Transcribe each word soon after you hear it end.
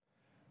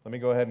Let me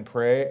go ahead and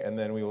pray, and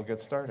then we will get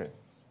started.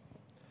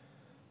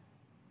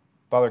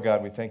 Father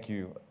God, we thank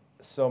you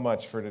so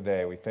much for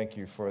today. We thank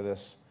you for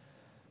this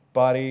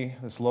body,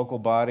 this local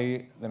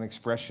body, an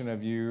expression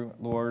of you,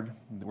 Lord,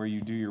 where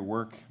you do your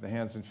work, the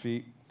hands and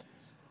feet.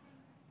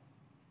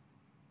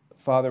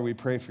 Father, we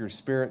pray for your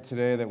Spirit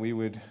today, that we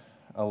would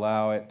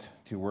allow it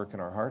to work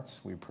in our hearts.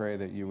 We pray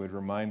that you would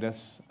remind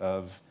us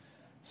of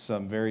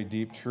some very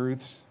deep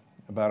truths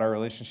about our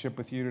relationship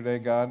with you today,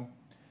 God.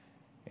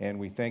 And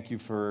we thank you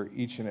for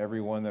each and every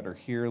one that are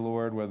here,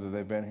 Lord, whether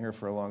they've been here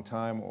for a long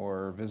time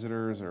or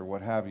visitors or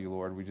what have you,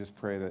 Lord. We just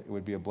pray that it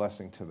would be a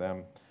blessing to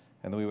them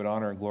and that we would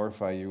honor and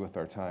glorify you with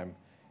our time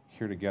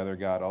here together,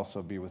 God.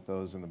 Also be with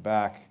those in the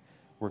back,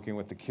 working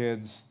with the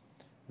kids,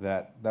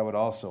 that would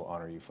also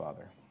honor you,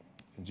 Father.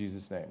 In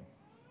Jesus' name,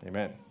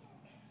 amen.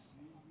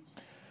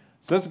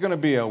 So this is going to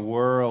be a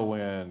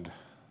whirlwind.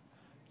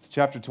 It's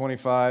chapter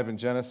 25 in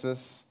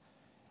Genesis,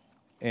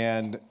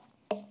 and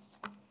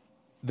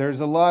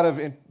there's a lot of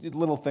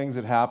little things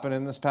that happen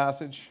in this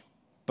passage,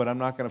 but I'm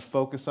not going to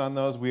focus on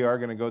those. We are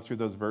going to go through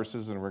those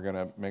verses, and we're going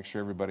to make sure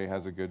everybody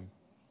has a good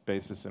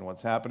basis in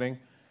what's happening.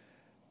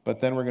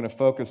 But then we're going to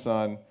focus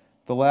on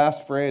the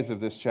last phrase of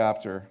this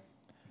chapter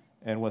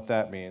and what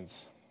that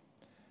means.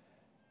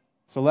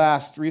 So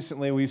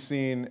recently we've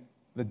seen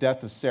the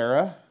death of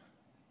Sarah,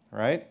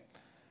 right?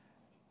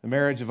 The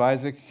marriage of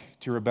Isaac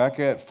to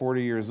Rebekah at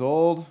 40 years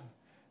old.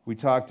 We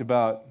talked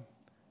about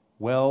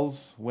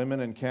wells,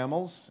 women, and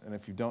camels. And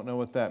if you don't know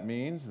what that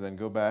means, then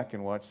go back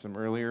and watch some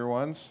earlier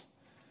ones.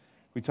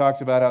 We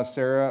talked about how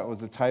Sarah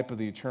was a type of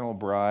the eternal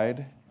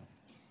bride.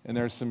 And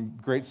there's some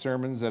great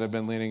sermons that have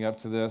been leading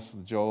up to this,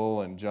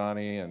 Joel and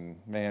Johnny and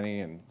Manny.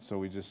 And so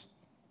we just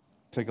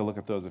take a look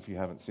at those if you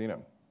haven't seen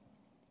them.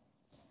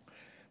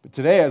 But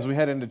today, as we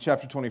head into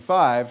chapter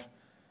 25,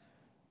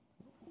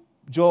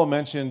 Joel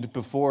mentioned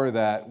before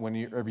that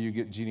whenever you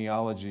get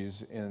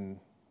genealogies in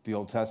the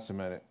Old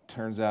Testament, it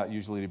turns out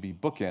usually to be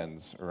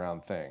bookends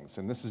around things.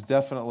 And this is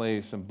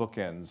definitely some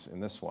bookends in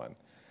this one.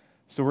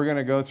 So we're going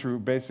to go through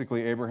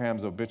basically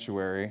Abraham's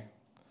obituary,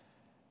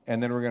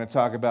 and then we're going to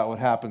talk about what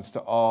happens to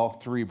all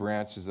three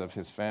branches of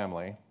his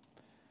family.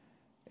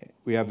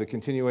 We have the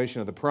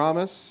continuation of the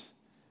promise,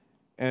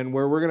 and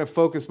where we're going to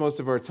focus most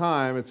of our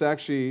time, it's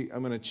actually,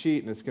 I'm going to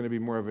cheat, and it's going to be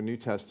more of a New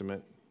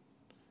Testament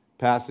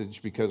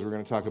passage because we're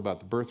going to talk about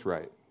the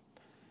birthright.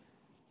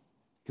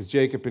 Because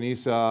Jacob and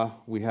Esau,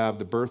 we have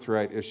the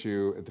birthright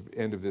issue at the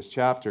end of this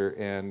chapter,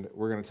 and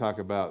we're going to talk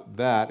about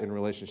that in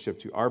relationship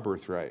to our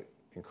birthright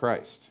in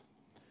Christ.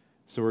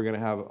 So we're going to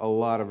have a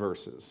lot of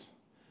verses.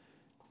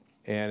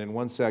 And in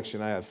one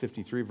section, I have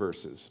 53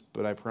 verses,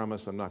 but I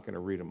promise I'm not going to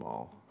read them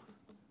all.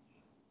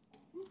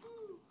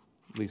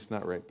 At least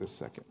not right this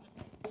second.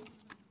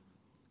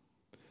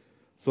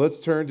 So let's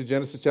turn to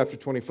Genesis chapter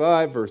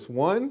 25, verse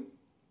 1.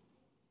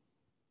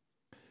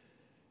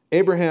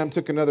 Abraham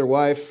took another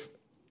wife,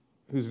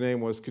 whose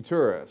name was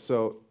Keturah.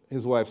 So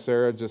his wife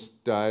Sarah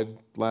just died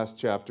last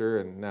chapter,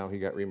 and now he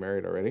got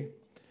remarried already.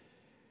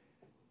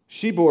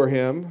 She bore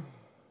him,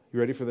 you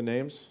ready for the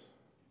names?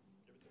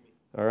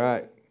 All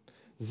right.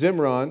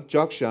 Zimron,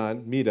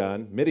 Jokshan,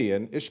 Medan,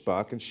 Midian,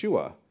 Ishbak, and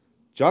Shua.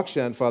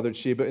 Jokshan fathered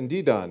Sheba and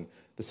Dedan.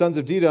 The sons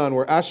of Dedan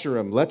were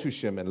Asherim,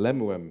 Letushim, and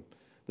Lemuim.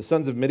 The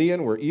sons of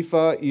Midian were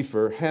Ephah,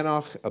 Epher,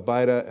 Hanoch,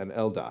 Abida, and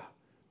Eldah.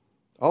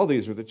 All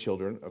these were the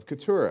children of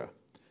Keturah.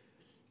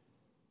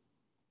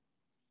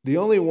 The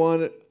only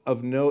one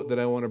of note that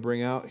I want to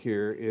bring out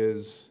here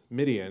is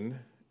Midian.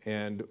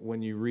 And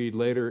when you read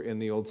later in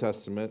the Old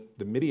Testament,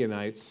 the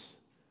Midianites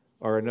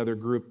are another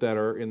group that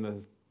are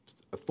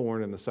a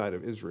thorn in the side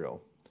of Israel.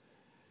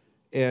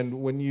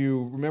 And when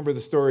you remember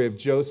the story of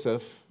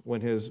Joseph, when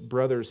his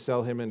brothers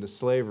sell him into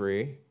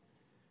slavery,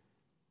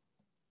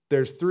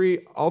 there's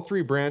all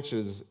three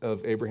branches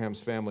of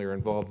Abraham's family are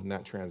involved in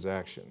that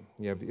transaction.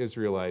 You have the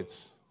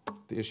Israelites,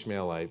 the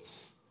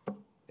Ishmaelites,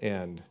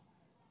 and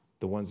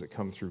the ones that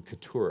come through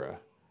Keturah.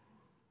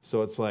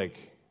 So it's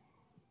like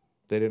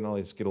they didn't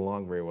always get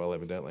along very well,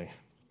 evidently.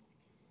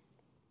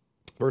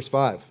 Verse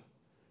 5,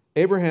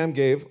 Abraham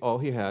gave all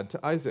he had to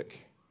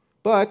Isaac,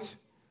 but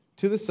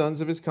to the sons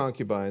of his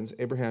concubines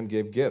Abraham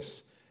gave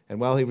gifts,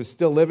 and while he was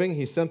still living,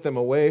 he sent them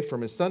away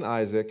from his son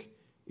Isaac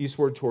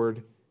eastward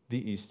toward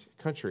the east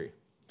country.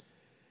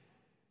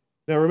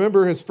 Now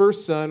remember, his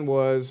first son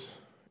was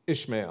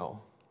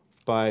Ishmael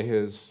by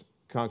his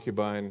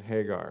concubine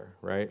Hagar,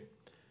 right?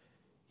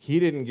 He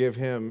didn't give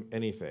him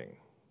anything.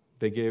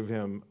 They gave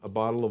him a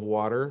bottle of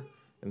water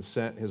and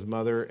sent his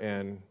mother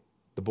and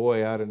the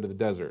boy out into the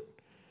desert.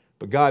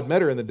 But God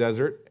met her in the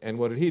desert, and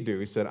what did he do?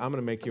 He said, I'm going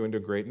to make you into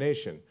a great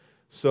nation.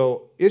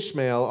 So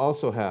Ishmael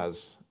also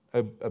has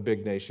a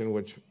big nation,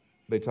 which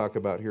they talk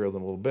about here in a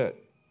little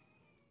bit.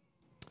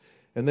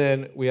 And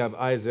then we have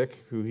Isaac,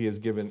 who he has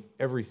given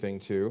everything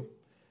to.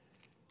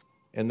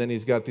 And then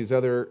he's got these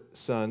other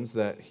sons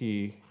that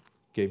he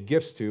gave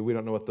gifts to. We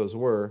don't know what those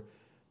were,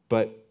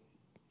 but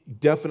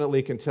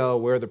definitely can tell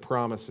where the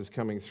promise is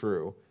coming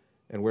through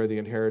and where the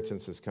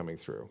inheritance is coming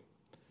through.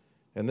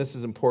 And this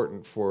is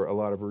important for a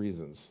lot of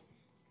reasons.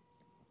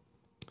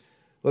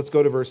 Let's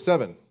go to verse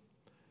 7.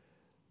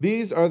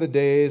 These are the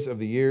days of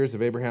the years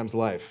of Abraham's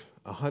life,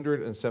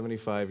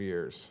 175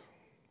 years.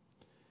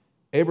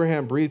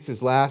 Abraham breathed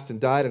his last and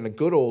died in a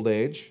good old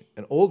age,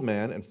 an old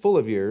man and full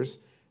of years,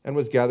 and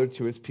was gathered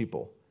to his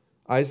people.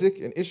 Isaac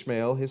and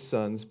Ishmael, his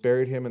sons,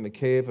 buried him in the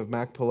cave of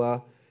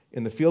Machpelah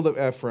in the field of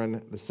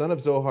Ephron, the son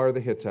of Zohar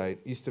the Hittite,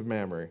 east of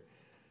Mamre,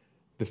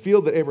 the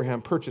field that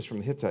Abraham purchased from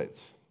the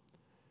Hittites.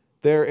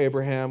 There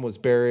Abraham was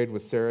buried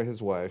with Sarah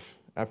his wife.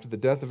 After the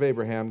death of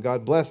Abraham,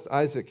 God blessed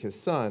Isaac his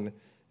son,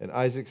 and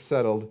Isaac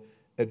settled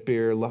at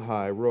Beer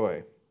Lahai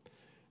Roi.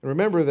 And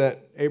remember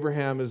that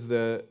Abraham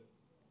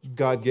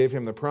God gave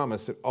him the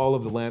promise that all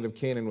of the land of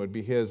Canaan would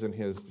be his and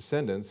his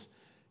descendants.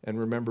 And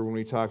remember when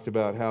we talked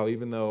about how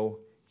even though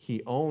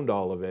he owned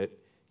all of it,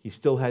 he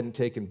still hadn't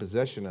taken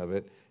possession of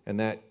it. And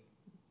that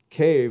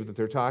cave that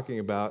they're talking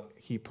about,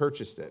 he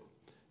purchased it.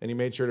 And he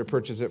made sure to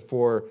purchase it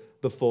for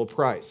the full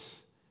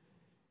price.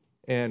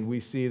 And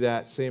we see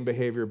that same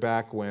behavior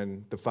back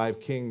when the 5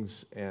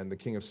 kings and the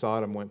king of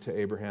Sodom went to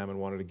Abraham and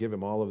wanted to give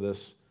him all of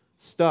this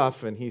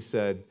stuff. And he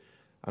said,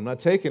 I'm not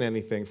taking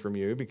anything from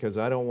you because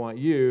I don't want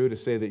you to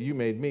say that you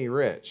made me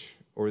rich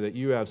or that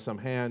you have some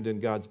hand in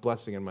God's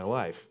blessing in my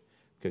life,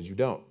 because you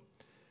don't.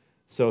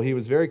 So he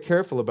was very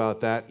careful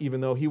about that,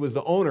 even though he was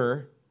the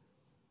owner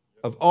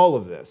of all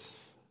of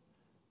this.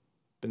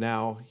 But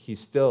now he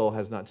still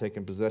has not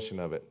taken possession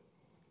of it.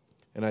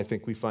 And I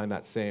think we find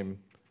that same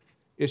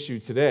issue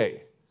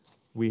today.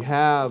 We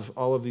have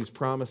all of these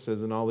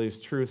promises and all these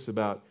truths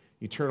about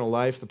eternal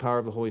life, the power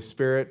of the Holy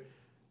Spirit,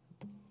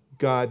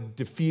 God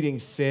defeating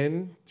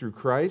sin through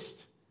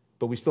Christ,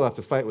 but we still have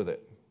to fight with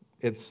it.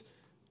 It's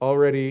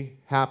already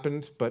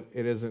happened, but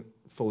it isn't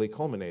fully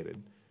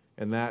culminated.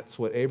 And that's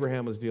what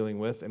Abraham was dealing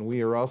with, and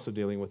we are also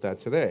dealing with that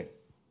today.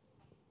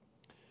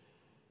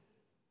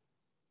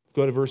 Let's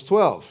go to verse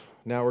 12.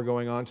 Now we're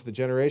going on to the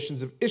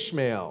generations of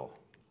Ishmael.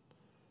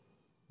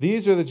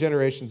 These are the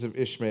generations of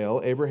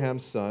Ishmael,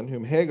 Abraham's son,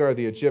 whom Hagar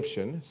the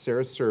Egyptian,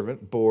 Sarah's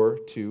servant, bore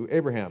to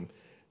Abraham.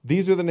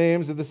 These are the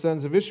names of the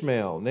sons of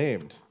Ishmael,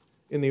 named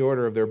in the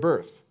order of their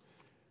birth.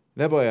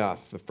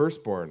 Nebaioth, the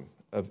firstborn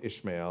of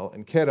Ishmael,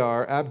 and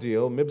Kedar,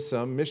 Abdeel,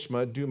 Mibsam,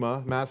 Mishma,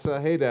 Duma,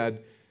 Massa, Hadad,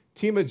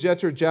 Tema,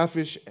 Jeter,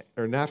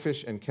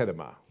 Naphish, and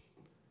Kedemah.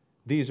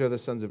 These are the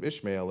sons of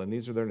Ishmael, and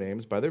these are their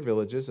names by their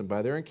villages and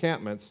by their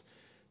encampments,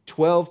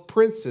 12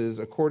 princes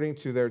according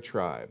to their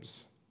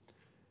tribes.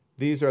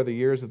 These are the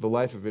years of the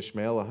life of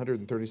Ishmael,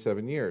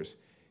 137 years.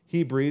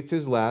 He breathed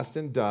his last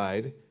and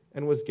died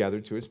and was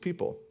gathered to his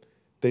people.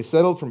 They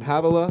settled from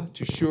Havilah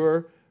to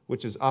Shur,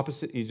 which is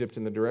opposite Egypt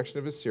in the direction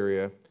of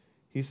Assyria.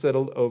 He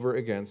settled over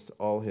against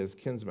all his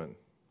kinsmen.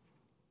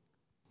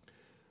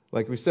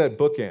 Like we said,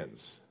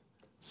 bookends.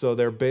 So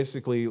they're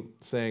basically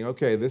saying,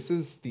 okay, this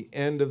is the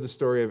end of the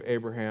story of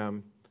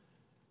Abraham,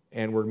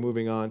 and we're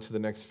moving on to the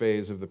next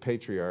phase of the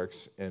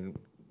patriarchs and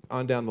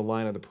on down the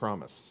line of the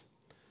promise.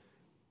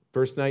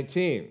 Verse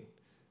 19,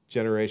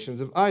 generations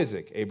of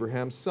Isaac,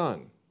 Abraham's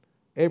son.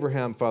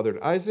 Abraham fathered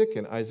Isaac,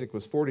 and Isaac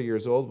was 40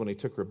 years old when he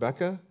took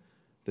Rebekah,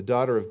 the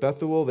daughter of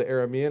Bethuel, the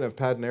Aramean of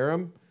Paddan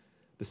Aram,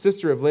 the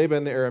sister of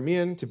Laban the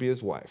Aramean, to be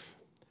his wife.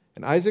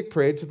 And Isaac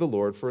prayed to the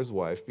Lord for his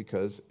wife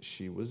because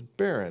she was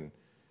barren,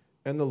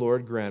 and the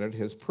Lord granted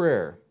his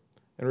prayer.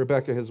 And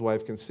Rebekah, his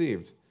wife,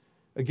 conceived.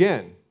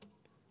 Again,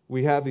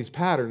 we have these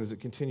patterns that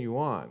continue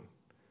on.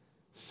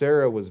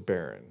 Sarah was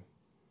barren.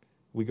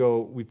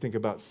 We think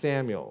about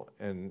Samuel,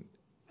 and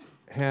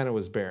Hannah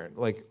was barren.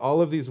 Like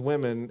all of these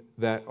women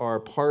that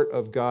are part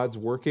of God's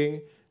working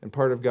and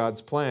part of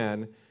God's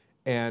plan.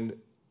 And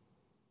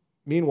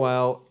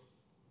meanwhile,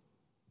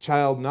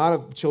 children not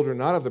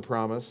of the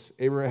promise,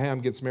 Abraham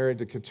gets married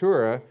to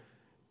Keturah,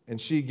 and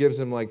she gives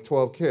him like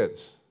 12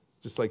 kids,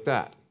 just like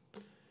that.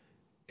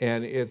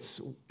 And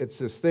it's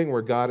this thing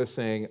where God is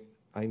saying,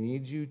 I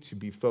need you to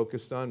be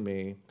focused on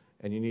me,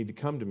 and you need to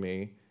come to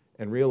me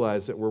and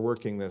realize that we're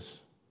working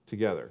this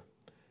together.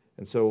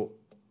 And so,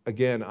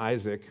 again,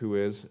 Isaac, who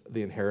is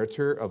the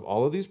inheritor of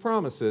all of these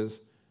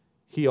promises,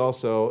 he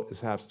also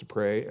has to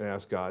pray and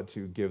ask God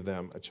to give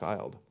them a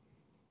child.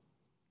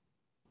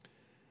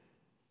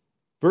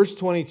 Verse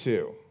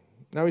 22.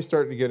 Now we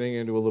start getting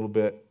into a little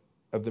bit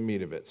of the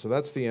meat of it. So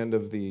that's the end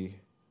of the,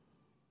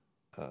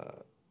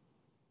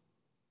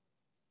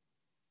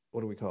 what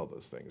do we call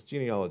those things?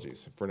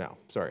 Genealogies for now,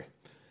 sorry.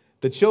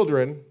 The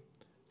children,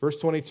 verse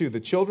 22,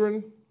 the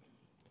children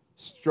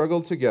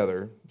struggled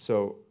together.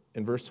 So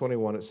in verse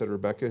 21 it said,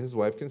 Rebekah, his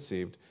wife,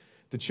 conceived.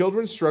 The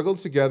children struggled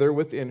together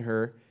within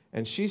her,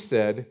 and she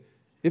said,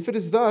 if it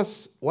is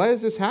thus, why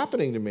is this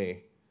happening to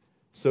me?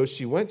 So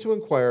she went to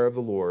inquire of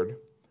the Lord,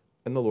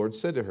 and the Lord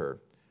said to her,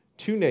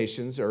 2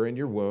 nations are in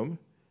your womb,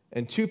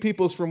 and 2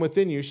 peoples from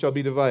within you shall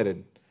be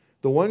divided.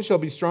 The one shall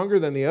be stronger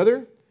than the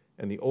other,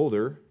 and the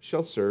older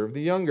shall serve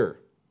the younger.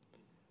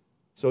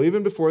 So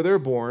even before they're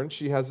born,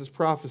 she has this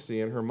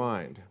prophecy in her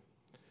mind.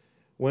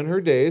 When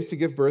her days to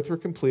give birth were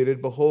completed,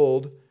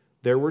 behold,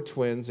 there were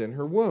twins in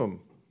her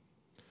womb.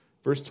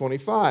 Verse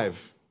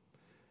 25.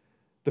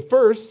 The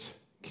first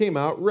came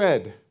out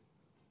red,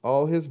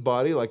 all his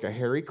body like a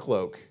hairy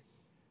cloak,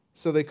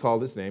 So they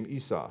called his name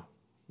Esau,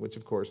 which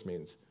of course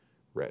means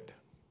red,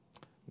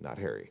 not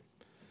hairy.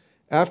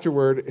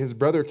 Afterward, his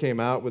brother came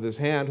out with his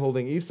hand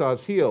holding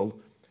Esau's heel,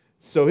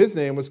 so his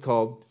name was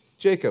called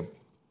Jacob.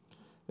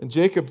 And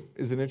Jacob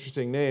is an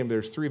interesting name.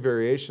 There's 3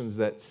 variations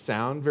that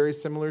sound very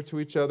similar to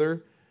each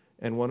other,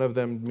 and one of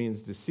them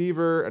means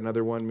deceiver,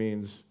 another one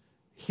means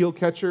heel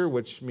catcher,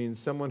 which means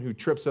someone who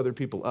trips other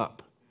people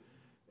up.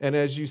 And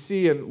as you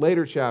see in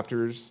later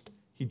chapters,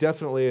 he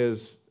definitely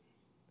is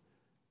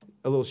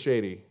a little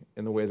shady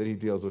in the way that he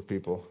deals with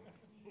people.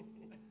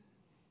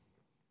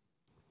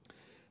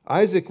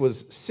 Isaac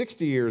was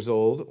 60 years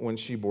old when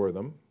she bore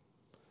them.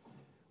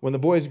 When the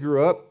boys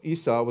grew up,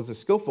 Esau was a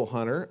skillful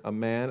hunter, a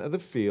man of the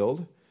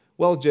field,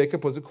 while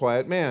Jacob was a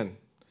quiet man,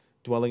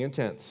 dwelling in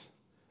tents.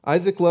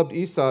 Isaac loved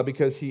Esau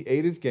because he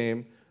ate his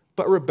game,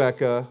 but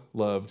Rebekah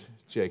loved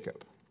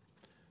Jacob.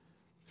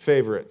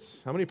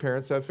 Favorites. How many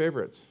parents have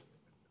favorites?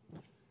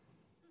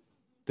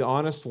 The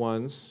honest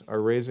ones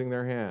are raising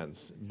their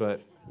hands,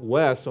 but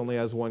Wes only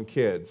has 1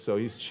 kid, so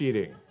he's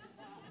cheating.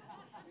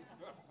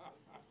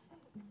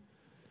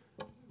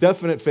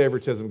 Definite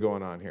favoritism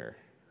going on here.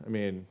 I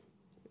mean,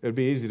 it would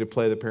be easy to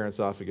play the parents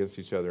off against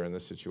each other in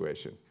this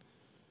situation.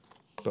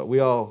 But we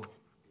all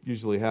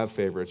usually have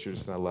favorites. You're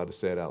just not allowed to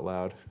say it out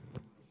loud.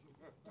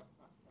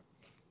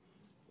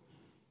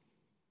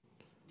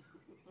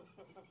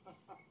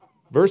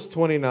 Verse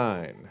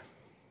 29.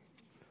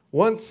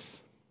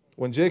 Once,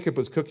 when Jacob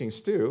was cooking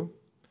stew,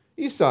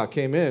 Esau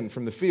came in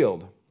from the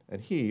field,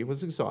 and he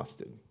was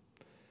exhausted.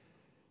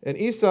 And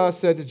Esau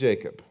said to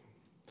Jacob,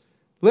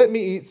 "Let me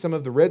eat some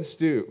of that red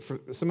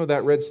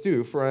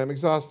stew, for I am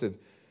exhausted."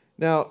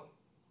 Now,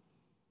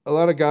 a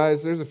lot of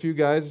guys, there's a few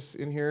guys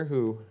in here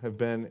who have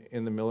been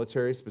in the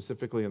military,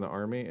 specifically in the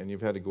Army, and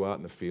you've had to go out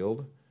in the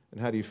field.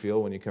 And how do you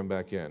feel when you come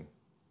back in?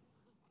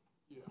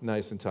 Yeah.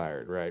 Nice and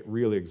tired, right?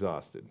 Really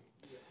exhausted.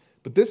 Yeah.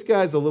 But this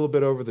guy's a little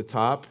bit over the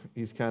top.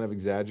 He's kind of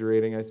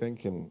exaggerating, I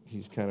think, and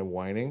he's kind of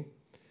whining.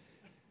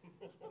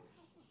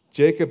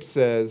 Jacob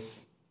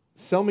says,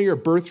 "Sell me your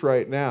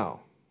birthright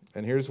now."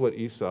 And here's what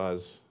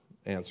Esau's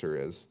answer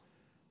is: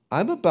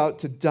 "I'm about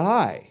to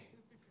die.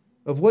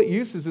 Of what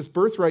use is this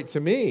birthright to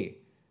me?"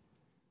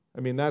 I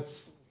mean,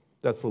 that's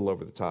a little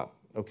over the top.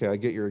 Okay, I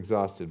get you're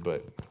exhausted,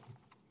 but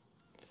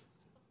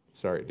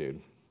sorry, dude.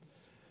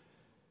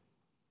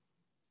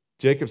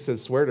 Jacob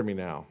says, "Swear to me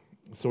now."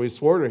 So he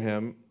swore to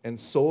him and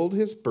sold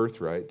his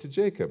birthright to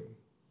Jacob.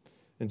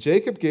 And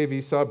Jacob gave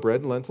Esau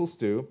bread and lentil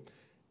stew,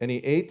 and he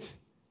ate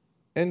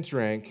and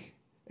drank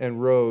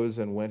and rose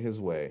and went his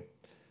way.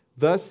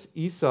 Thus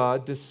Esau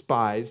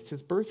despised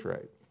his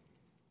birthright.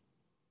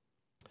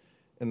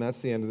 And that's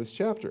the end of this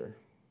chapter.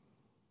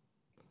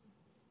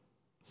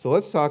 So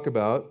let's talk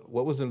about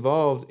what was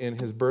involved in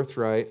his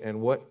birthright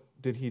and what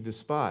did he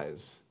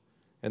despise?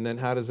 And then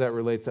how does that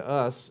relate to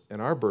us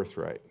and our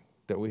birthright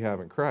that we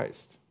have in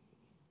Christ?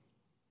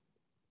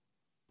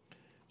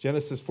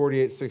 Genesis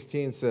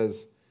 48:16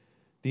 says,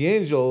 "The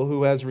angel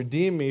who has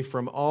redeemed me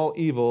from all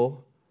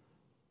evil,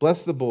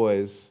 bless the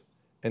boys,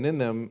 and in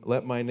them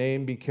let my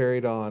name be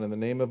carried on in the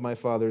name of my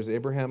fathers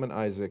Abraham and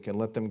Isaac, and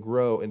let them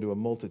grow into a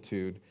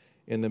multitude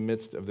in the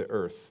midst of the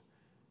earth."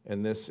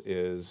 And this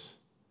is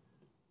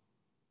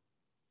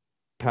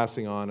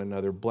passing on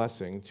another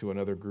blessing to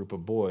another group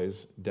of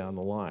boys down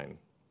the line.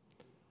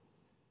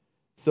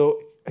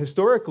 So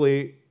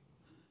historically,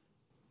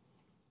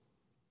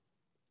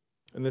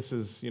 and this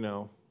is,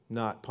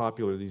 not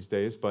popular these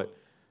days, but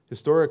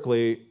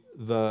historically,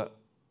 the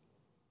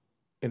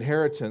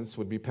inheritance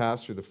would be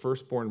passed through the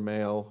firstborn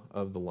male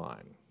of the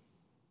line,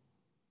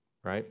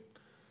 right?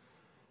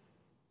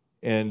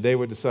 And they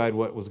would decide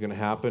what was going to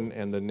happen,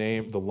 and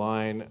the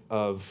line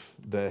of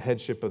the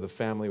headship of the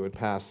family would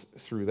pass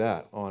through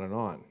that, on and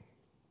on.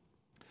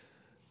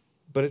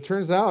 But it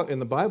turns out in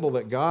the Bible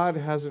that God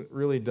hasn't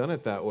really done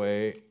it that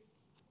way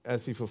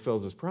as he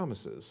fulfills his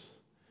promises.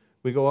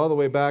 We go all the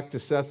way back to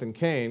Seth and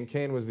Cain.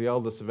 Cain was the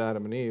eldest of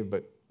Adam and Eve,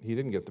 but he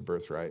didn't get the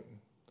birthright.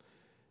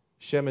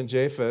 Shem and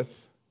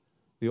Japheth,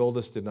 the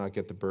oldest, did not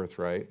get the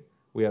birthright.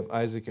 We have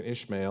Isaac and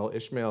Ishmael.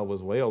 Ishmael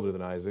was way older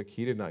than Isaac.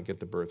 He did not get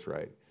the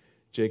birthright.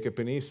 Jacob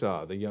and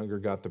Esau, the younger,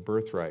 got the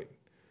birthright.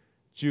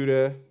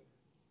 Judah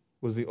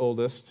was the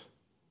oldest.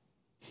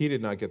 He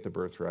did not get the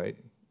birthright.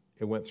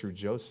 It went through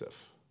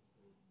Joseph,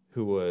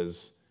 who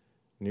was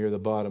near the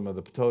bottom of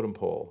the totem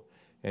pole.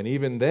 And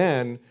even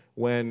then,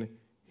 when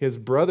his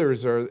father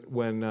is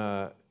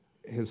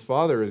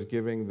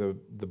giving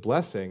the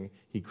blessing,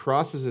 he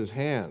crosses his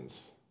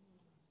hands.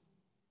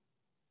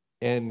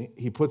 And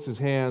he puts his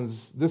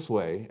hands this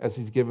way as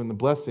he's given the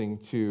blessing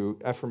to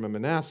Ephraim and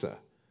Manasseh.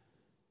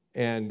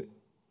 And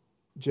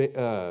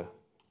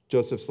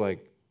Joseph's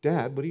like,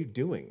 "Dad, what are you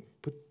doing?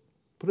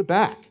 Put it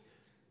back.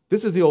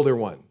 This is the older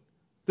one.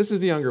 This is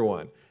the younger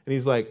one." And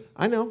he's like,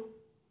 "I know.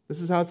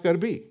 This is how it's got to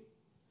be."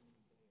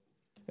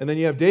 And then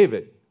you have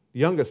David, the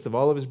youngest of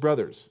all of his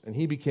brothers. And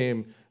he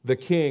became the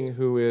king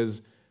who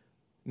is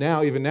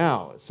now, even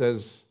now, it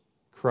says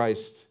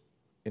Christ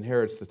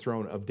inherits the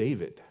throne of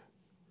David.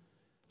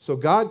 So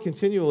God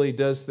continually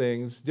does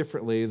things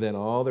differently than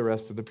all the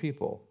rest of the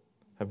people.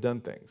 have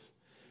done things.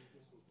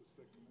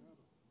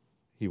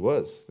 He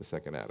was the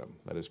second Adam.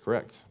 That is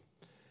correct.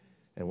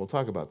 And we'll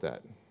talk about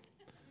that.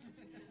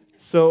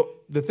 So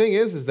the thing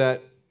is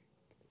that,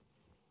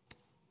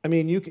 I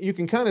mean, you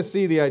can kind of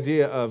see the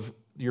idea of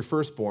your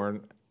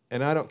firstborn,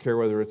 and I don't care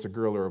whether it's a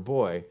girl or a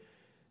boy,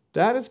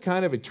 that is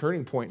kind of a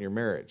turning point in your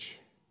marriage.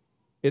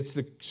 It's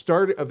the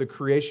start of the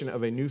creation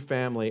of a new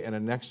family and a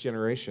next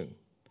generation.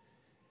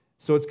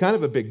 So it's kind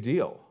of a big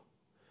deal.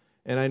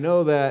 And I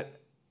know that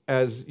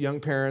as young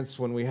parents,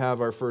 when we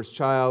have our first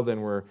child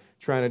and we're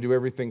trying to do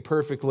everything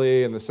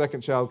perfectly, and the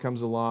second child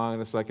comes along,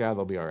 and it's like,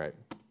 they'll be all right.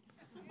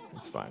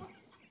 It's fine.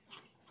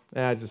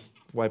 Just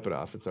wipe it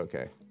off. It's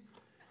okay.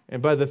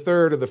 And by the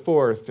third or the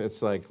fourth,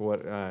 it's like,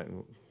 what?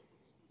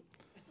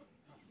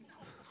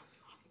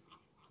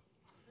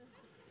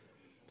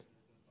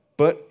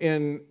 But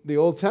in the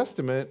Old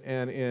Testament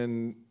and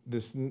in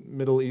this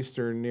Middle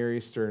Eastern, Near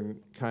Eastern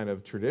kind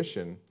of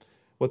tradition,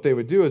 what they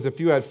would do is if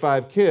you had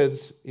 5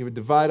 kids, you would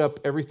divide up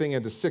everything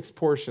into 6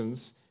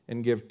 portions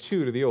and give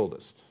 2 to the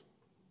oldest.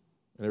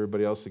 And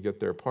everybody else would get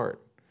their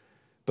part.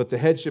 But the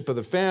headship of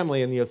the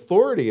family and the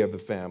authority of the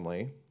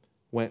family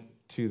went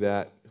to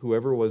that,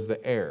 whoever was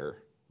the heir,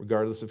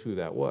 regardless of who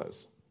that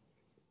was.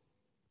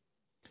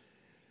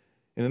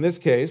 And in this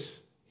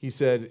case, it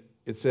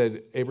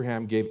said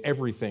Abraham gave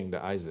everything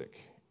to Isaac.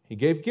 He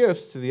gave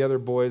gifts to the other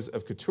boys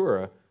of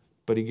Keturah,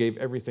 but he gave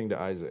everything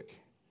to Isaac.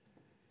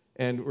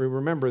 And we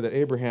remember that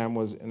Abraham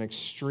was an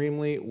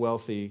extremely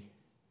wealthy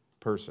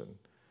person.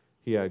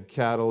 He had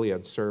cattle, he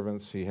had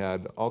servants, he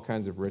had all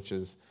kinds of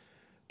riches.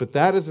 But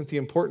that isn't the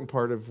important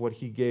part of what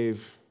he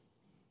gave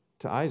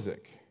to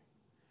Isaac,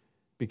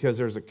 because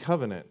there's a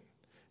covenant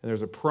and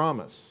there's a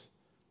promise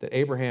that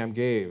Abraham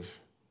gave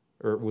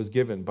or was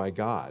given by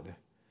God.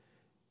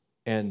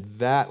 And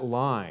that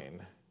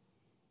line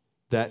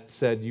that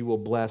said, you will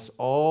bless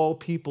all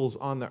peoples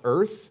on the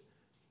earth,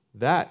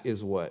 that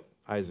is what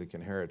Isaac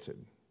inherited.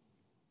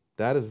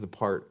 That is the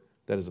part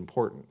that is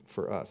important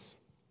for us.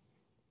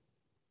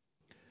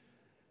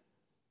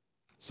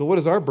 So what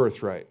is our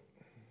birthright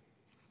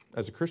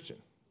as a Christian?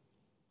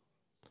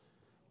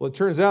 Well, it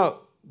turns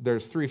out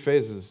there's 3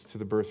 phases to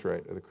the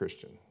birthright of the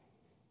Christian.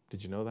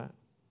 Did you know that?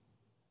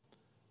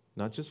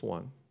 Not just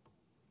one.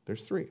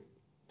 There's 3.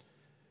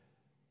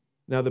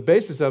 Now, the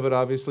basis of it,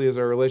 obviously, is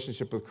our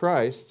relationship with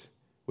Christ,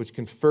 which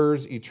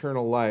confers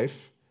eternal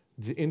life,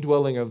 the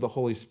indwelling of the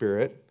Holy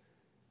Spirit,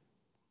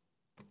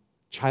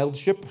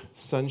 childship,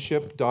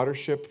 sonship,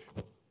 daughtership.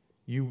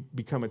 You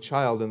become a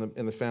child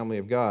in the family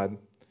of God.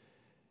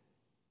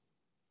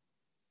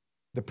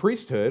 The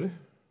priesthood,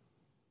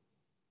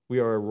 we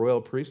are a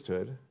royal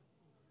priesthood.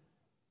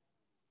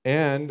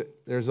 And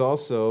there's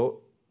also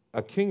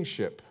a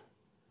kingship.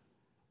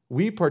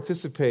 We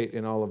participate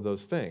in all of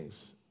those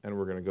things, and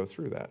we're going to go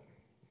through that.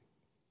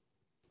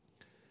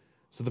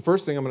 So the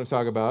first thing I'm going to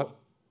talk about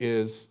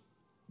is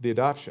the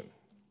adoption,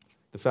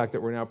 the fact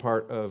that we're now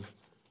part of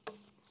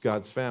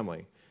God's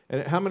family.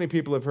 And how many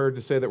people have heard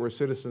to say that we're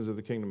citizens of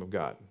the kingdom of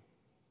God?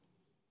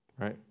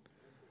 Right?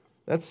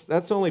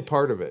 That's only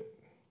part of it,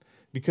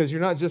 because you're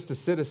not just a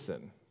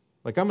citizen.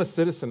 Like, I'm a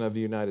citizen of the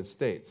United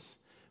States.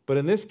 But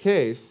in this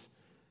case,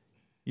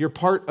 you're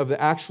part of the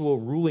actual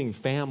ruling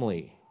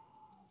family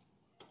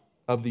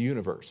of the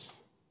universe.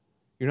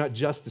 You're not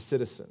just a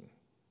citizen.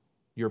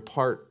 You're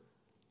part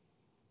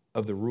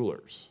of the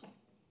rulers.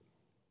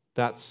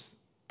 That's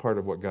part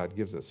of what God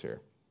gives us here.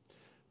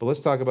 But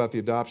let's talk about the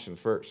adoption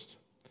first.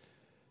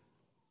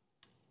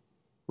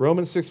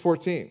 Romans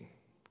 6:14.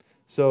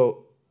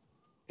 So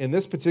in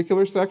this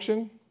particular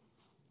section,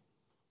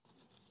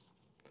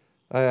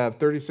 I have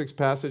 36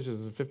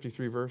 passages and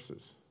 53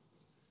 verses.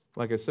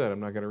 Like I said, I'm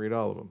not going to read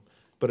all of them.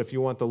 But if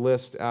you want the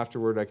list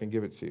afterward, I can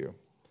give it to you.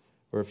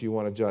 Or if you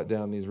want to jot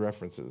down these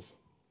references.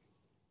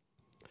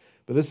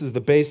 But this is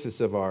the basis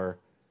of our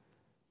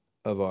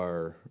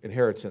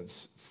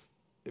inheritance.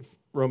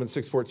 Romans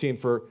 6:14,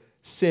 for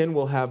sin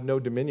will have no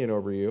dominion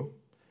over you,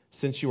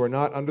 since you are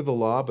not under the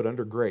law, but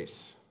under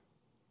grace.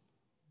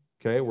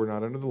 Okay, we're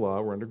not under the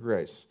law, we're under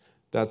grace.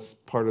 That's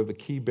part of the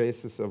key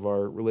basis of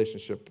our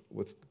relationship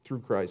through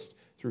Christ,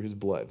 through his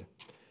blood.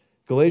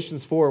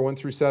 Galatians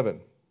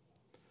 4:1-7.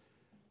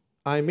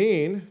 I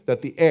mean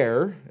that the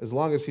heir, as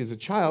long as he is a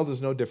child,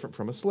 is no different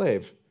from a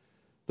slave,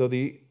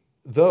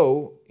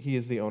 though he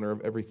is the owner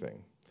of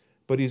everything.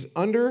 But he's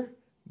under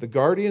the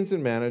guardians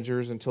and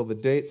managers until the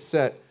date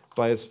set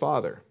by his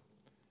father.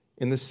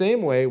 In the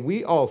same way,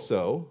 we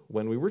also,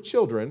 when we were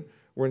children,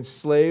 were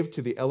enslaved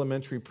to the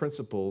elementary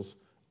principles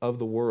of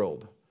the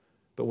world.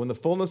 But when the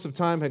fullness of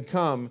time had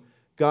come,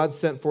 God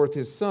sent forth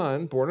his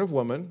Son, born of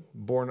woman,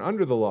 born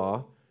under the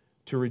law,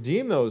 to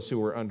redeem those who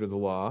were under the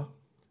law,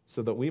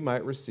 so that we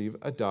might receive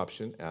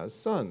adoption as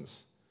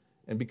sons.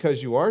 And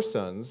because you are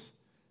sons,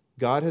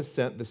 God has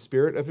sent the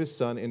Spirit of his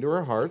Son into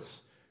our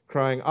hearts,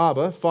 crying,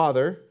 Abba,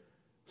 Father.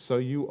 So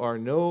you are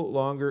no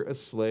longer a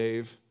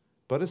slave,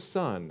 but a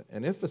son.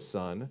 And if a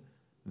son,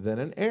 then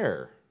an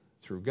heir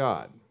through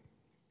God.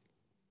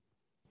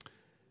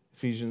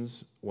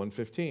 Ephesians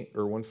 1:15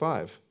 or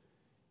 1:5.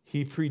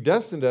 He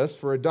predestined us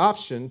for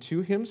adoption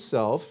to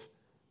himself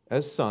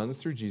as sons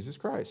through Jesus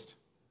Christ,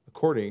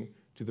 according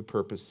to the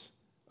purpose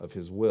of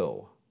his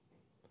will.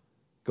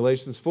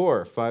 Galatians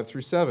 4, 5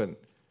 through 7.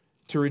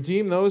 To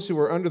redeem those who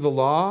were under the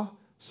law,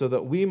 so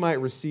that we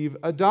might receive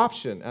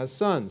adoption as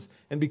sons.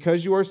 And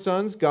because you are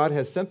sons, God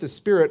has sent the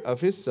Spirit of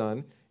his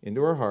Son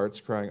into our hearts,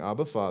 crying,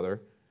 Abba, Father,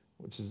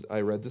 which is,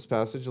 I read this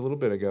passage a little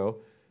bit ago.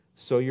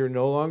 So you're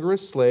no longer a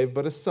slave,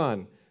 but a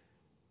son.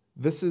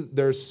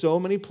 There's so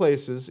many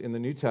places in the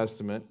New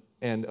Testament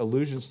and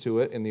allusions to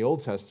it in the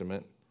Old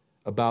Testament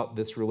about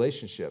this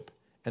relationship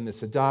and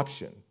this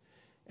adoption.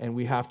 And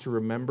we have to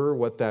remember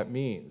what that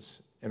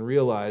means and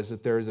realize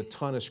that there is a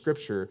ton of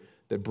scripture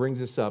that brings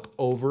this up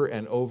over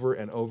and over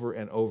and over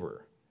and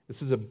over.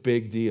 This is a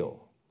big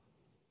deal.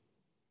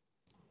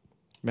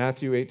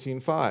 Matthew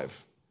 18:5.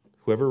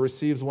 Whoever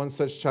receives one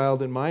such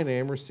child in my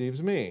name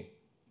receives me.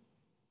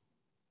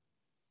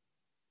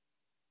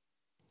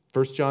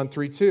 1 John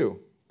 3:2.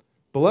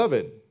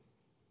 Beloved,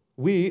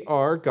 we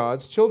are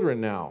God's children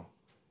now,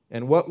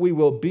 and what we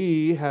will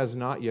be has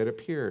not yet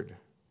appeared.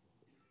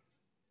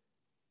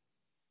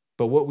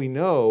 But what we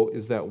know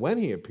is that when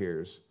he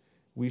appears,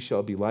 we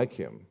shall be like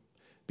him,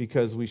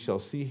 because we shall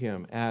see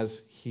him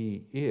as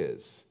he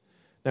is.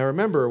 Now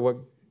remember what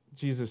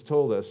Jesus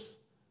told us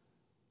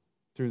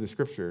through the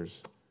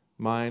scriptures.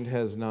 Mind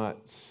has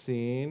not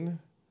seen,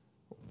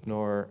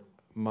 nor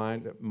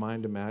mind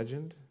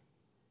imagined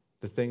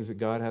the things that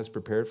God has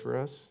prepared for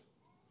us.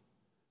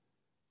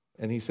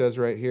 And he says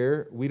right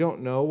here, we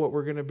don't know what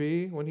we're going to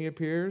be when he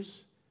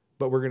appears,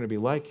 but we're going to be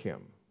like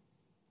him.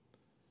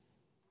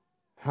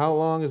 How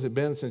long has it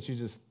been since you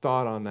just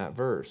thought on that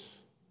verse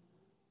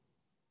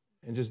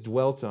and just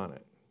dwelt on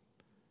it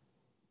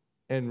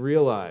and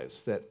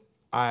realized that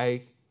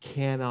I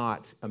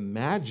cannot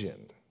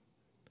imagine,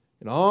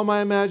 in all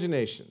my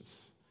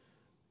imaginations,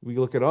 we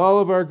look at all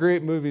of our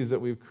great movies that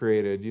we've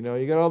created. You know,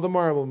 you got all the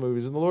Marvel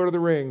movies and the Lord of the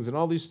Rings and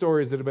all these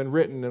stories that have been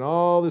written and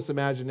all this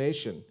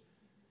imagination.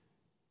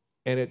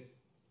 And it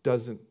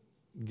doesn't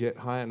get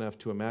high enough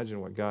to imagine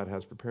what God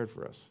has prepared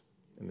for us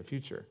in the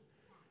future.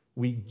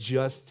 We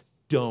just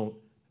don't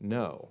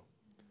know.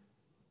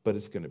 But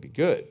it's going to be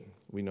good.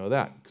 We know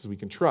that because we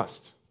can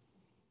trust.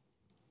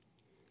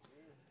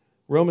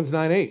 Romans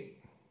 9:8.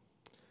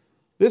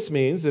 This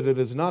means that it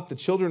is not the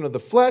children of the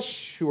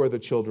flesh who are the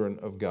children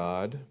of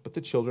God, but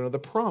the children of the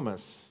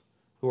promise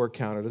who are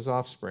counted as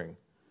offspring.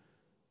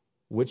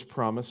 Which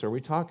promise are we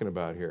talking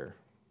about here?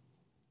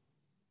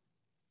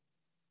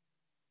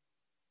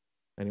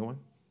 Anyone?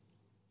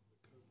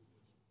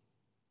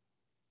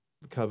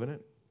 The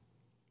covenant.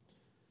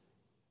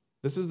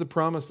 This is the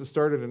promise that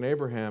started in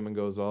Abraham and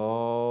goes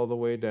all the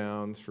way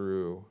down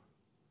through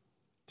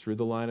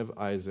the line of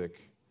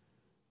Isaac,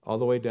 all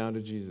the way down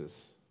to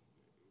Jesus.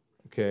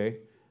 Okay?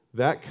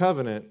 That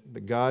covenant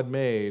that God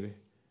made,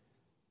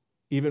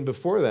 even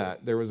before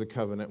that, there was a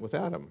covenant with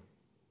Adam.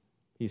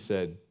 He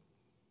said,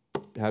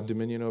 have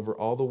dominion over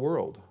all the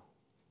world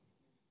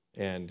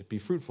and be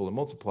fruitful and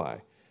multiply.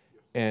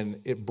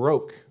 And it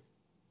broke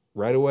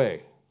right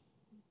away.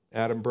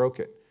 Adam broke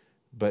it.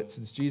 But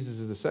since Jesus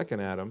is the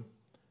second Adam,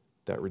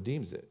 that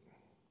redeems it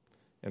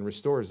and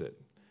restores it.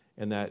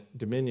 And that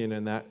dominion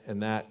and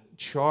that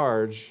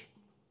charge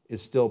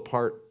is still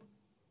part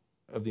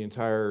of the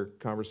entire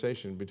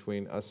conversation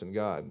between us and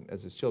God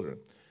as his children.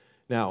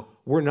 Now,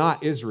 we're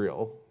not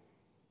Israel.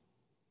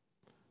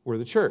 We're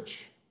the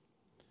church.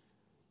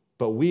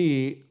 But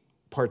we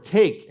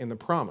partake in the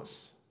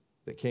promise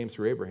that came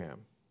through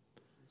Abraham.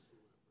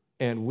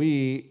 And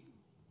we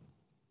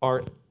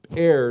are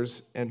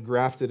heirs and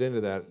grafted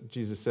into that.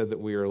 Jesus said that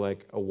we are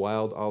like a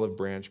wild olive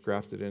branch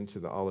grafted into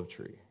the olive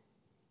tree.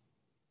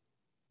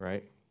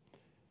 Right?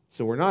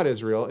 So we're not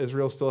Israel.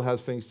 Israel still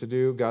has things to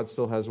do. God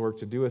still has work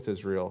to do with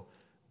Israel.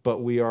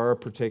 But we are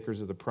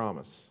partakers of the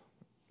promise.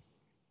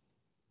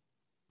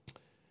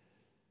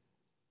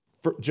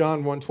 For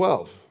John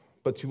 1:12.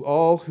 But to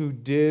all who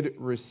did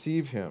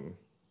receive him,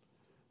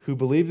 who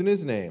believed in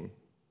his name,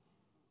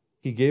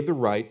 he gave the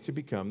right to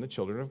become the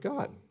children of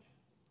God.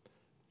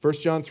 1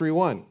 John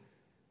 3:1.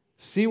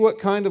 See what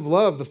kind of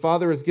love the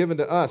Father has given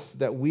to us,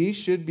 that we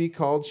should be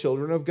called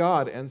children of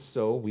God, and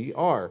so we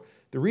are.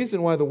 The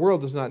reason why the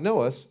world does not know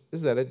us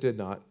is that it did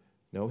not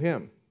know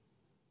him.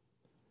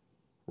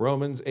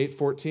 Romans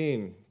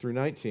 8:14 through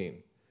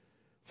 19.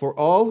 For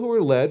all who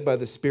are led by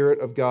the Spirit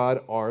of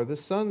God are the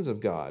sons of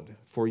God.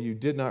 For you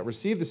did not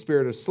receive the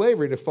spirit of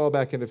slavery to fall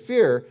back into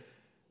fear,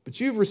 but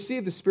you've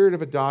received the spirit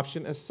of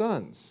adoption as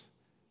sons,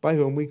 by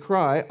whom we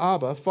cry,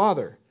 Abba,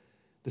 Father.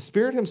 The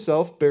Spirit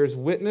himself bears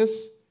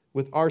witness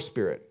with our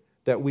spirit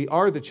that we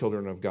are the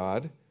children of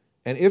God,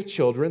 and if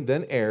children,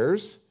 then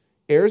heirs,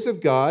 heirs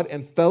of God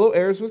and fellow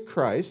heirs with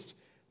Christ,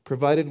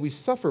 provided we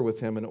suffer with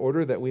him in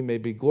order that we may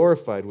be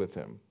glorified with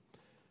him.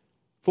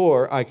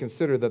 For I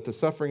consider that the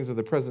sufferings of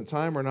the present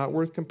time are not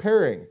worth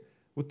comparing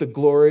with the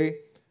glory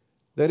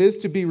that is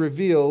to be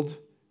revealed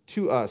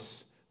to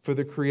us. For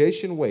the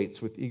creation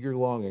waits with eager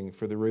longing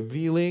for the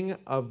revealing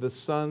of the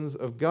sons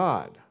of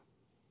God.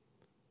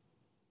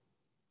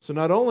 So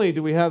not only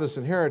do we have this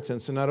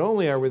inheritance, and not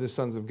only are we the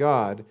sons of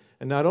God,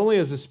 and not only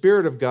is the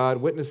Spirit of God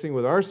witnessing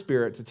with our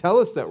spirit to tell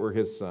us that we're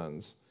his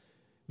sons,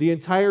 the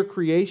entire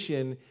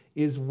creation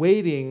is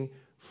waiting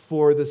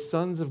for the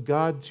sons of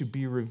God to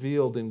be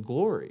revealed in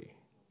glory.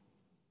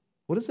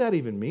 What does that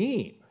even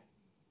mean?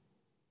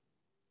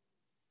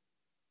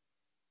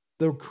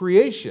 The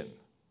creation,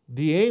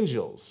 the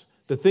angels,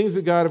 the things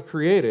that God have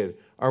created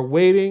are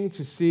waiting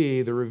to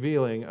see the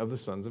revealing of the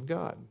sons of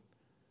God.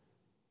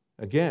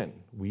 Again,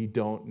 we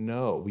don't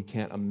know. We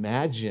can't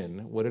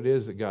imagine what it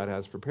is that God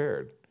has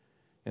prepared.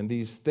 And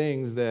these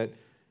things that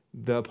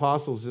the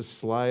apostles just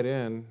slide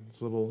in,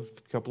 it's a little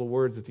couple of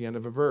words at the end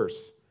of a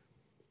verse.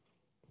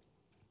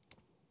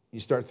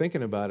 You start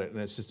thinking about it, and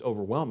it's just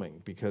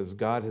overwhelming because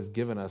God has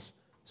given us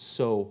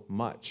so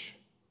much.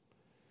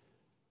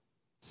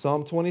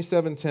 Psalm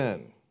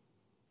 27:10.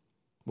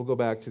 We'll go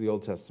back to the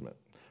Old Testament.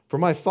 For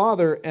my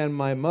father and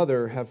my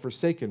mother have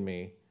forsaken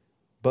me,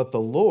 but the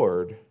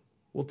Lord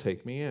will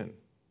take me in.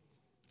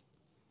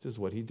 This is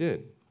what he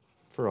did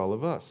for all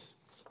of us.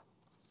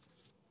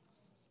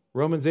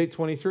 Romans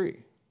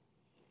 8:23.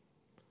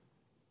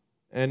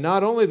 And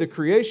not only the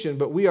creation,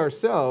 but we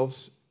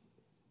ourselves,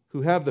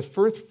 who have the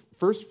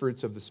first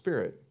fruits of the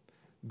Spirit,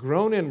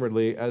 groan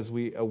inwardly as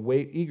we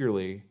await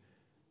eagerly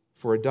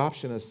for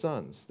adoption as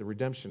sons, the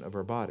redemption of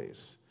our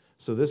bodies.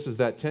 So this is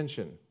that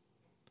tension.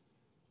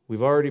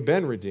 We've already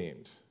been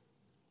redeemed.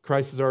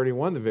 Christ has already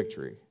won the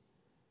victory.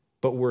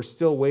 But we're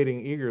still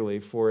waiting eagerly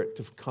for it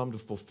to come to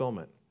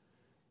fulfillment,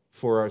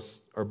 for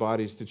our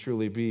bodies to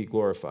truly be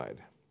glorified.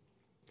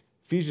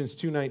 Ephesians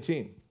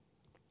 2:19.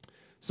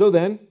 So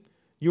then,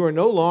 you are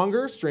no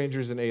longer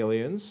strangers and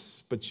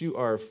aliens, but you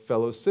are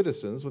fellow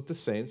citizens with the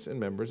saints and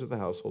members of the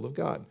household of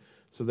God.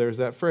 So there's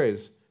that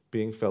phrase,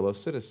 being fellow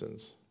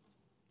citizens.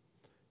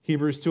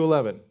 Hebrews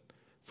 2:11.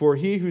 For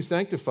he who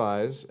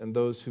sanctifies and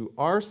those who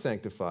are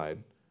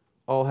sanctified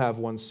all have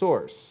one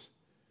source.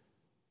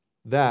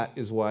 That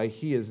is why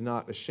he is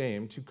not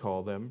ashamed to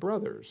call them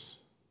brothers.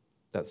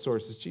 That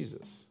source is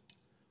Jesus.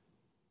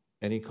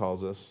 And he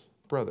calls us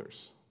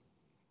brothers.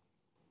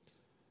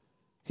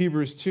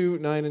 Hebrews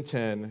 2:9 and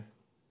 10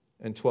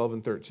 and 12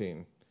 and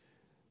 13.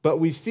 But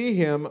we see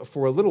him who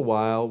for a little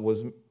while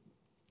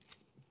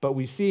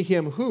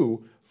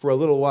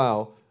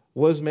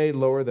was made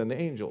lower than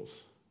the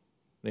angels,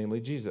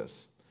 namely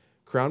Jesus,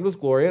 crowned with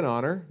glory and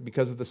honor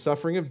because of the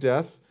suffering of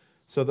death,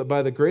 so that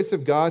by the grace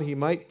of God he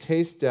might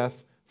taste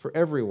death for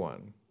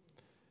everyone.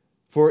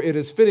 For it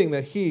is fitting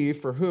that he,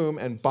 for whom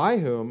and by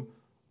whom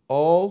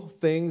all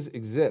things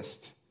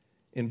exist,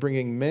 in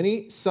bringing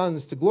many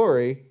sons to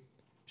glory,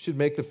 should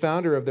make the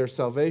founder of their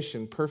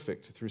salvation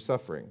perfect through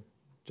suffering.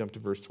 Jump to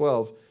verse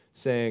 12,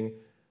 saying,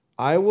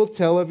 I will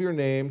tell of your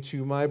name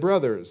to my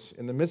brothers.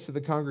 In the midst of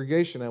the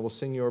congregation I will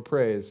sing your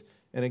praise.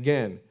 And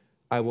again,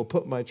 I will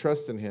put my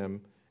trust in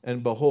him,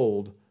 and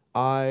behold,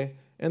 I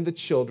and the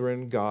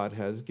children God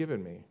has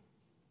given me.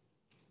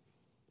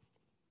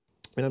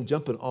 And I'm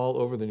jumping all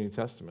over the New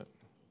Testament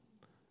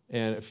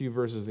and a few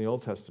verses in the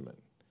Old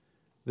Testament.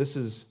 This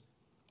is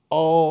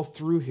all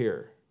through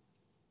here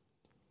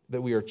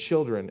that we are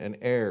children and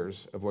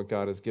heirs of what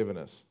God has given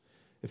us.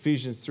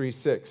 Ephesians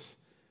 3:6.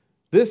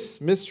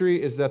 This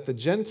mystery is that the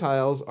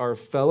Gentiles are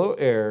fellow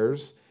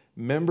heirs,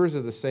 members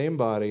of the same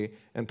body,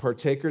 and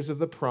partakers of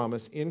the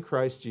promise in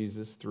Christ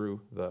Jesus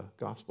through the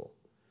gospel.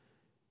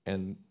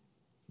 And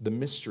the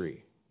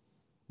mystery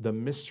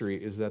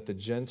is that the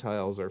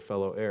Gentiles are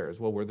fellow heirs.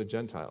 Well, we're the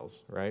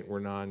Gentiles, right? We're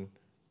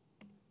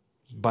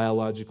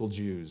non-biological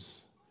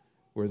Jews.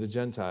 We're the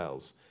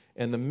Gentiles.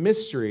 And the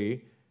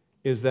mystery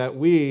is that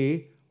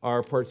we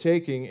are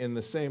partaking in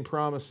the same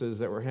promises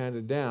that were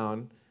handed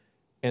down.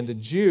 And the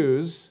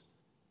Jews,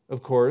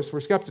 of course, were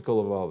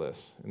skeptical of all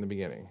this in the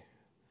beginning.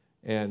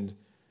 And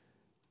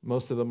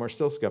most of them are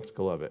still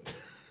skeptical of it.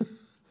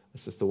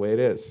 It's just the way it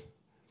is.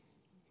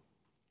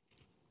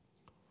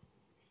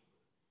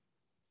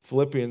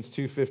 Philippians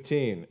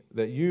 2:15,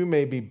 that you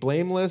may be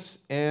blameless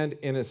and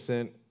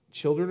innocent,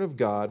 children of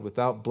God,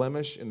 without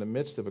blemish in the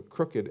midst of a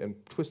crooked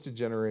and twisted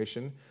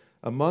generation,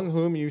 among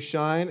whom you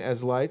shine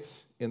as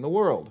lights in the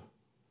world.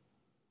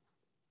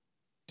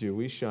 Do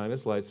we shine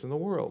as lights in the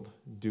world?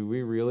 Do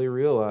we really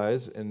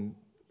realize and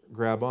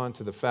grab on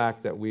to the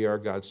fact that we are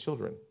God's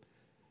children?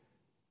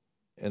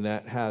 And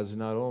that has,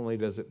 not only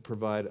does it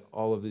provide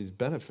all of these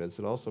benefits,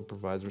 it also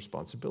provides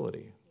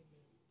responsibility.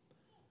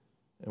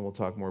 And we'll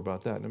talk more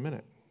about that in a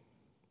minute,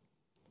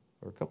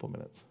 or a couple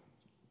minutes.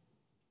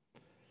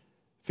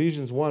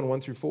 Ephesians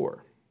 1 through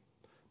 4.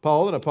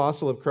 Paul, an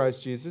apostle of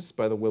Christ Jesus,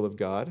 by the will of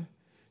God,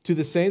 to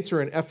the saints who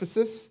are in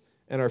Ephesus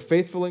and are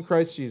faithful in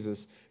Christ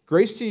Jesus,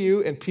 grace to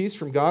you and peace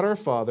from God our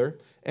Father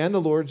and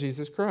the Lord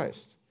Jesus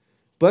Christ.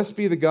 Blessed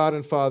be the God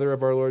and Father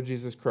of our Lord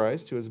Jesus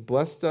Christ, who has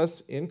blessed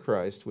us in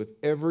Christ with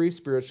every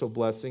spiritual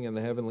blessing in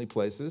the heavenly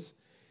places,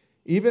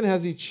 even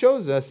as he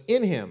chose us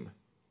in him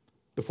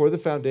before the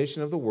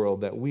foundation of the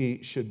world, that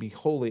we should be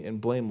holy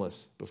and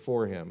blameless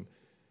before him.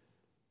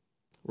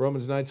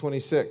 Romans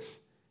 9:26.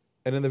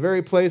 And in the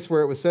very place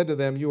where it was said to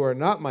them, you are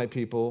not my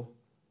people,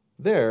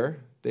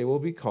 there they will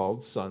be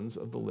called sons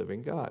of the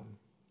living God.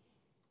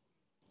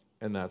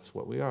 And that's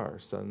what we are,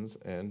 sons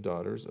and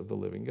daughters of the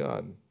living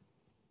God.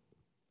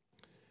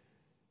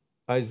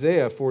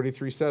 Isaiah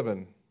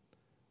 43:7.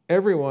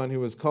 Everyone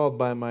who is called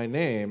by my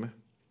name,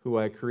 who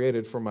I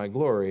created for my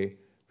glory,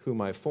 whom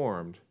I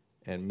formed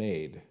and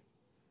made.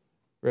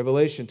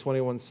 Revelation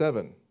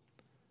 21:7.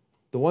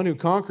 The one who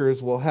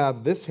conquers will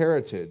have this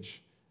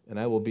heritage, and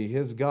I will be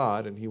his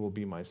God, and he will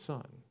be my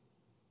son.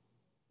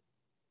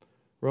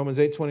 Romans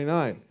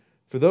 8:29.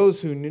 For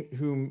those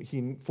whom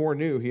he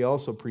foreknew, he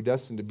also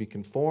predestined to be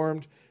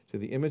conformed to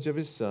the image of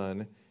his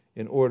Son,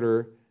 in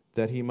order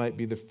that he might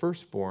be the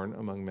firstborn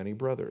among many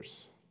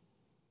brothers.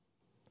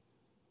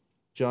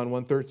 John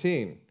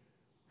 1:13.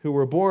 Who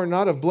were born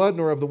not of blood,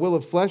 nor of the will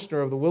of flesh,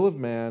 nor of the will of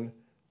man,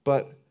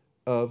 but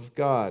of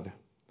God.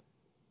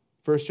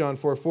 1 John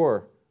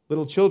 4:4.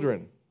 Little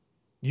children,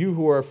 you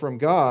who are from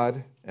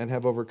God and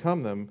have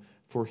overcome them,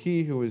 for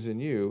he who is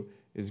in you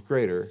is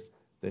greater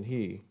than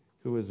he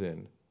who is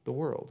in the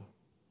world.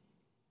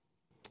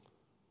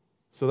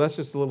 So that's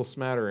just a little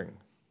smattering.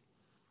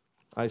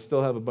 I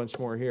still have a bunch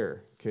more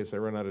here. In case I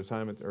run out of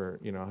time, or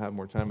have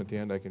more time at the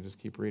end, I can just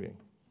keep reading.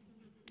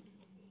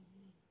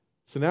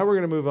 So now we're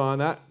going to move on.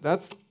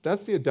 That's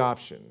the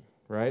adoption,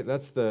 right?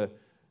 That's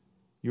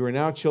you are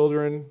now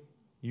children,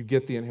 you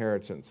get the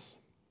inheritance.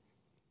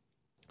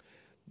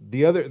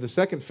 The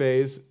second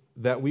phase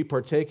that we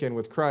partake in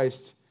with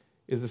Christ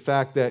is the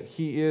fact that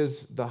he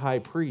is the high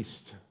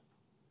priest,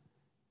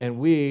 and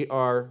we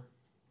are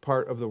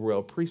part of the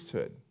royal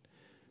priesthood.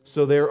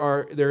 So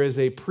there is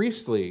a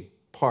priestly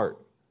part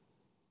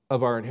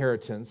of our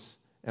inheritance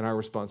and our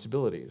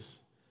responsibilities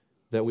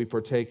that we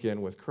partake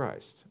in with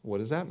Christ. What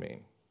does that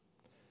mean?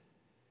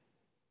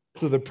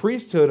 So the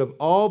priesthood of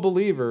all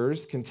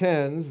believers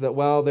contends that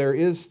while there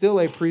is still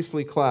a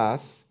priestly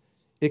class,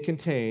 it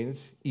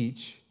contains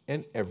each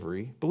and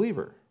every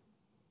believer.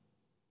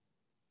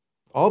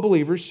 All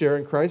believers share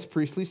in Christ's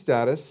priestly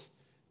status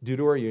due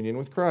to our union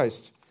with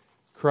Christ.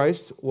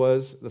 Christ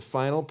was the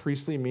final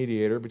priestly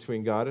mediator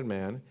between God and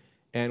man,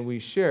 and we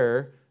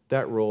share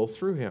that role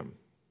through him.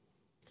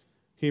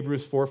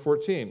 Hebrews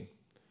 4:14.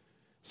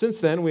 Since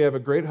then, we have a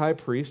great high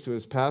priest who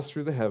has passed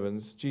through the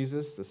heavens,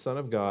 Jesus, the Son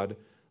of God.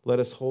 Let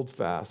us hold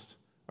fast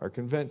our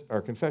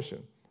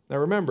confession. Now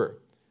remember,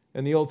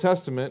 in the Old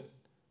Testament,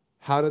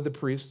 how did the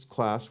priest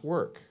class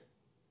work?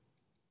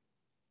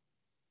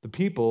 The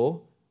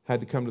people had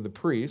to come to the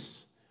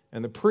priests,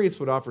 and the priests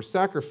would offer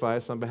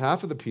sacrifice on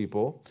behalf of the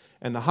people,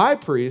 and the high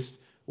priest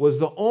was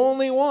the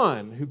only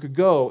one who could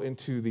go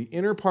into the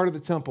inner part of the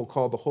temple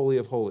called the Holy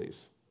of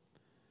Holies.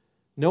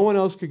 No one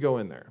else could go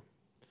in there.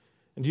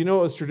 And do you know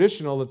it was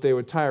traditional that they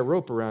would tie a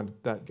rope around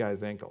that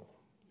guy's ankle?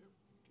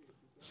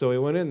 So he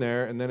went in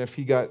there, and then if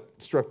he got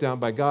struck down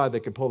by God, they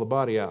could pull the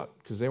body out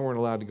because they weren't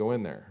allowed to go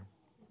in there.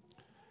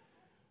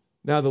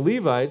 Now, the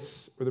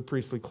Levites were the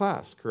priestly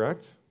class,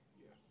 correct?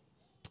 Yes.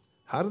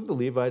 How did the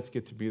Levites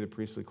get to be the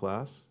priestly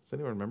class? Does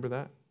anyone remember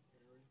that?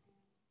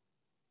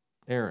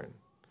 Aaron.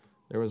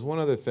 There was one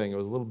other thing. It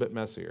was a little bit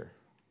messier.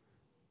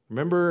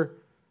 Remember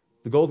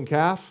the golden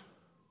calf?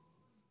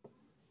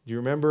 Do you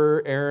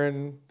remember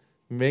Aaron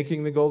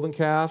making the golden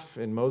calf?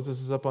 And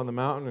Moses is up on the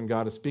mountain, and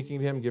God is speaking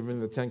to him, giving him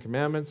the 10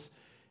 Commandments.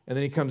 And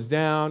then he comes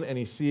down, and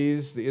he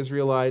sees the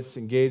Israelites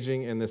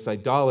engaging in this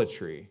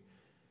idolatry.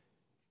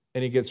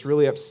 And he gets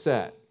really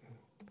upset.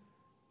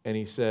 And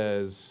he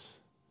says,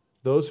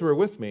 those who are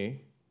with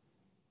me,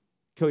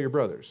 kill your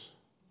brothers.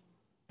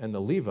 And the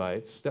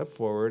Levites stepped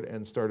forward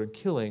and started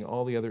killing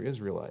all the other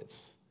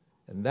Israelites.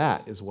 And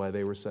that is why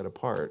they were set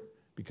apart,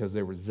 because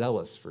they were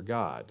zealous for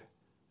God.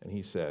 And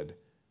he said,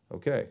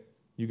 okay,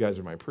 you guys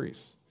are my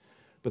priests.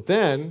 But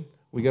then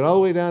we get all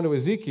the way down to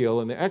Ezekiel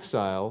in the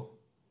exile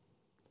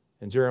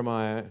and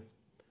Jeremiah.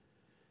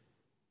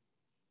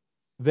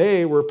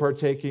 They were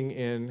partaking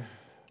in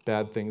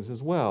bad things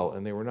as well,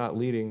 and they were not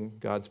leading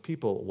God's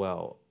people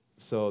well.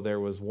 So there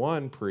was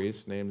one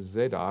priest named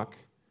Zadok,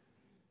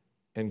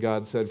 and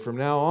God said, from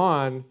now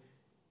on,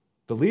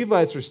 the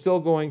Levites are still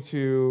going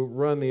to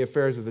run the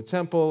affairs of the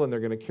temple, and they're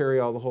going to carry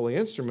all the holy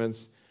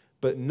instruments,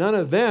 but none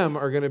of them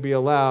are going to be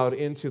allowed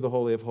into the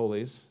Holy of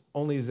Holies,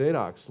 only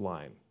Zadok's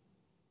line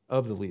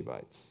of the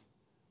Levites.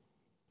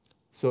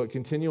 So it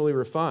continually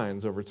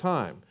refines over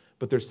time,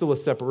 but there's still a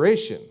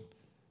separation.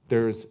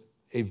 There's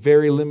a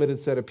very limited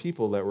set of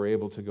people that were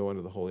able to go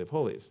into the Holy of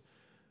Holies.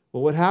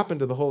 Well, what happened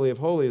to the Holy of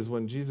Holies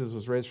when Jesus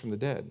was raised from the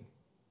dead?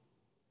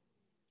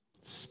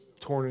 It's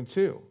torn in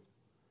two.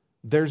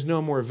 There's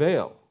no more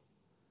veil.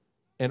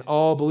 And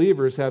all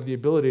believers have the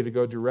ability to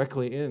go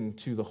directly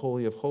into the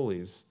Holy of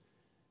Holies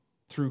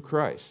through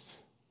Christ.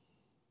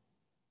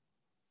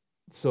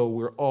 So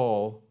we're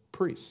all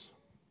priests.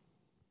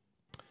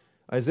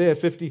 Isaiah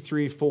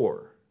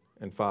 53:4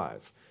 and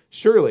 5.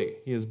 Surely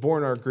he has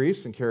borne our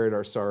griefs and carried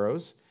our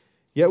sorrows,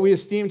 yet we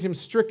esteemed him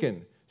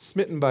stricken,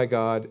 smitten by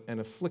God, and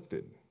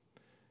afflicted.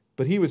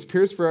 But he was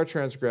pierced for our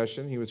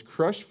transgression, he was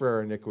crushed for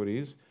our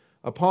iniquities.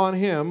 Upon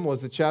him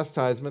was the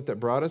chastisement that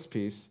brought us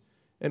peace,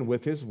 and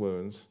with his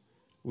wounds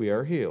we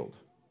are healed.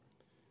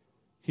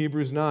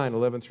 Hebrews 9,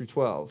 11 through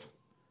 12.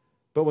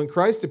 But when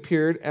Christ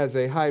appeared as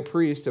a high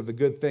priest of the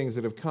good things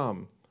that have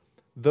come,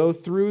 though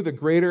through the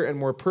greater and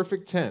more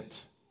perfect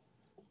tent,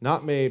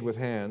 not made with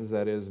hands,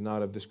 that is,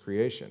 not of this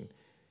creation,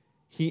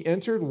 he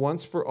entered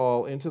once for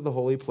all into the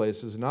holy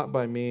places, not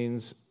by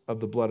means of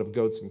the blood of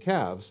goats and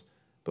calves,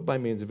 but by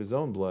means of his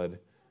own blood,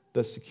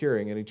 thus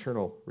securing an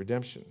eternal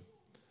redemption.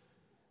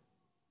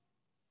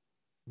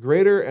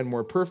 Greater and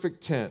more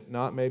perfect tent,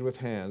 not made with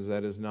hands,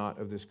 that is, not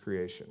of this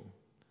creation.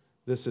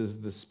 This is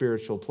the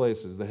spiritual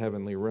places, the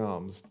heavenly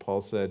realms.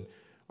 Paul said,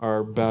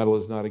 our battle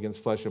is not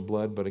against flesh and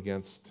blood, but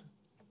against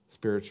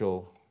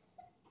spiritual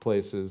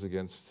places,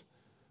 against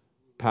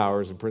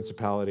powers and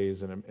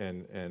principalities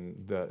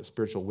and the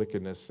spiritual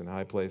wickedness in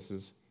high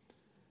places.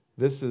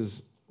 This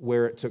is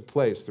where it took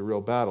place, the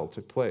real battle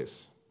took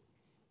place.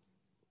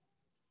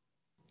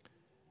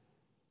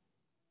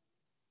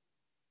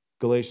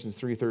 Galatians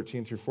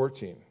 3:13 through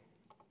 14.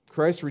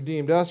 Christ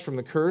redeemed us from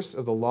the curse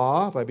of the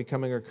law by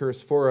becoming a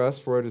curse for us,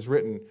 for it is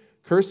written,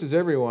 "Cursed is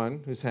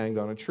everyone who's hanged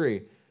on a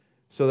tree,"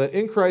 so that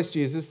in Christ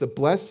Jesus the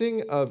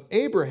blessing of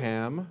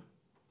Abraham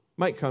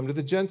might come to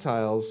the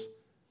Gentiles,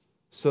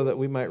 so that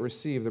we might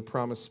receive the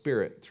promised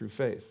Spirit through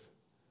faith.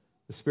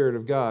 The Spirit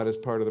of God is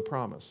part of the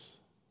promise.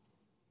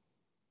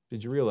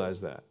 Did you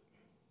realize that?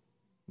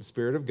 The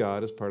Spirit of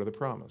God is part of the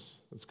promise.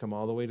 It's come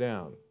all the way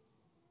down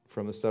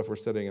from the stuff we're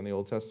studying in the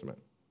Old Testament.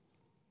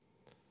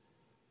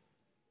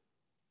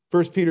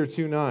 1 Peter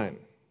 2:9,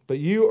 but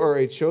you are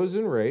a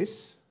chosen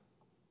race,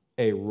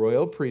 a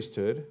royal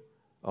priesthood,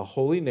 a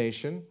holy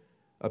nation,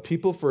 a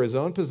people for his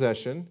own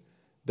possession,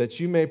 that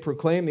you may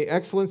proclaim the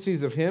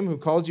excellencies of him who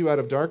called you out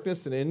of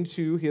darkness and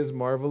into his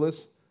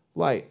marvelous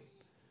light.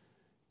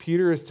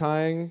 Peter is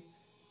tying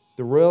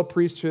the royal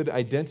priesthood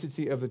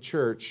identity of the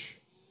church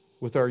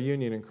with our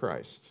union in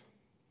Christ.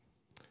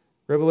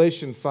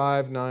 Revelation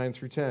 5:9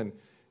 through 10,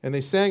 and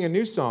they sang a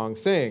new song,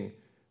 saying,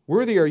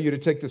 "Worthy are you to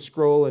take the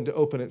scroll and to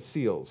open its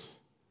seals.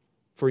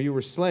 For you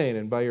were slain,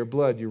 and by your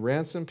blood you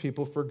ransomed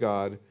people for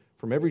God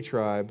from every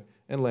tribe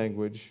and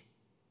language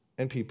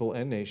and people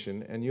and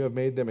nation, and you have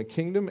made them a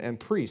kingdom and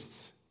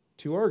priests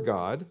to our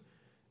God,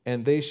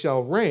 and they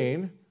shall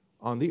reign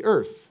on the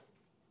earth."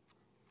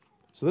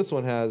 So this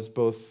one has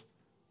both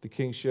the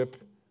kingship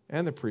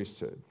and the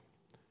priesthood,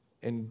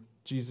 and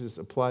Jesus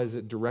applies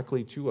it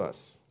directly to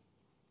us.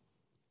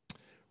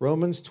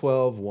 Romans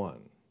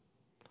 12:1.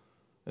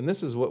 And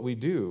this is what we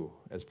do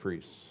as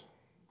priests.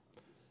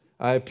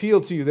 I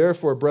appeal to you,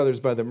 therefore, brothers,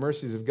 by the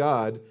mercies of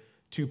God,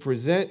 to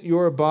present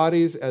your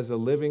bodies as a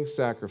living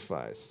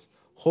sacrifice,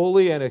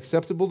 holy and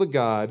acceptable to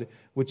God,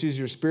 which is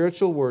your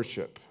spiritual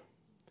worship.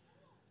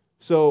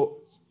 So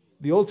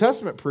the Old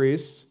Testament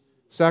priests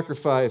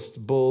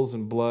sacrificed bulls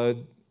and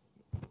blood,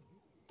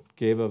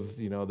 gave of,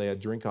 they had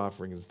drink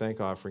offering and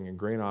thank offering and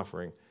grain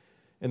offering.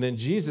 And then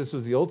Jesus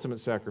was the ultimate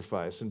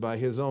sacrifice, and by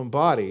his own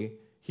body,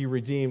 he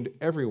redeemed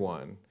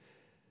everyone.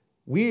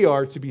 We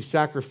are to be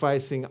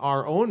sacrificing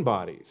our own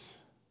bodies.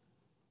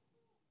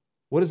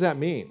 What does that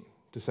mean,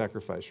 to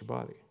sacrifice your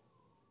body?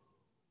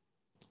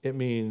 It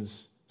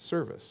means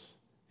service.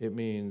 It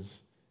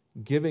means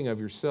giving of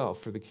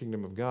yourself for the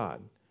kingdom of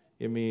God.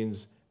 It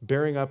means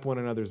bearing up one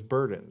another's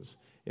burdens.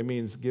 It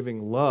means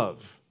giving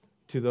love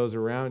to those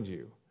around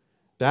you.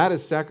 That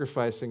is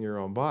sacrificing your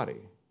own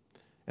body.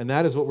 And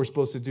that is what we're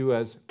supposed to do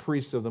as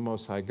priests of the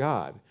Most High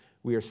God.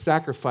 We are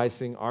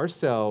sacrificing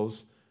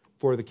ourselves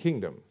for the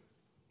kingdom.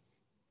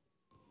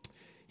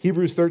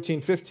 Hebrews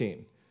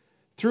 13:15.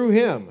 Through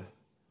him,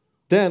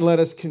 then let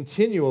us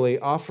continually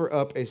offer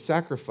up a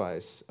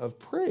sacrifice of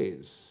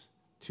praise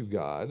to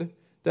God,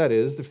 that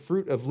is, the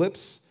fruit of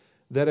lips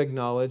that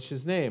acknowledge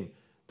his name.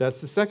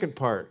 That's the second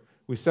part.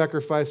 We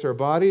sacrifice our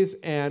bodies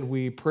and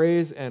we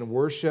praise and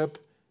worship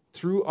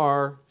through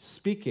our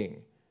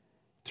speaking,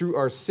 through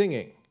our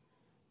singing.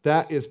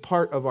 That is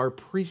part of our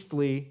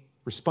priestly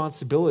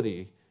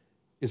responsibility,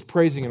 is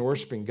praising and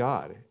worshiping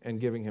God and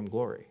giving him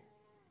glory.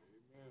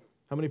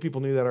 How many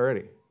people knew that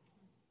already?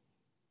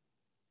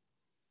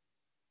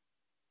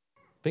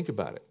 Think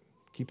about it.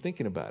 Keep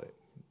thinking about it.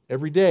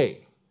 Every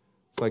day.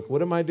 It's like,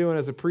 what am I doing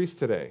as a priest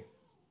today?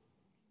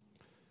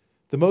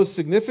 The most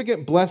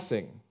significant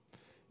blessing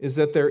is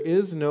that there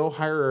is no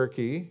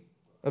hierarchy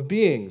of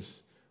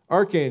beings,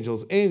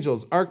 archangels,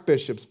 angels,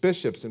 archbishops,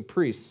 bishops, and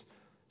priests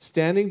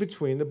standing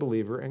between the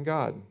believer and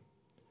God.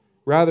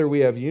 Rather, we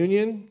have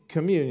union,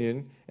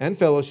 communion, and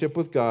fellowship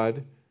with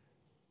God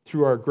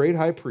through our great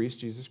high priest,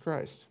 Jesus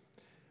Christ.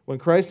 When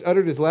Christ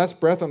uttered his last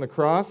breath on the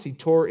cross, he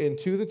tore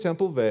into the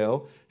temple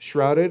veil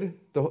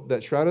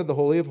that shrouded the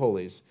Holy of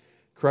Holies.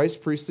 Christ's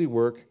priestly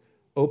work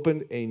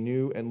opened a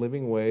new and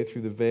living way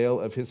through the veil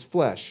of his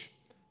flesh,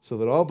 so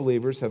that all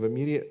believers have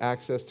immediate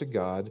access to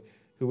God,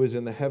 who is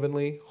in the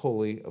heavenly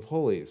Holy of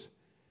Holies.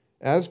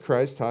 As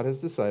Christ taught his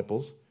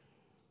disciples,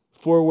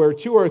 "For where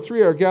 2 or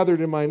 3 are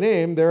gathered in my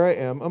name, there I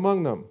am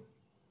among them,"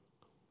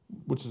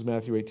 which is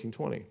Matthew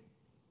 18:20.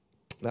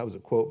 That was a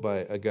quote by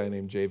a guy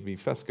named J.V.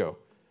 Fesco.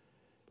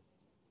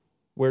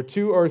 Where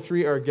 2 or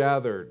 3 are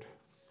gathered.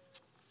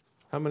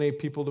 How many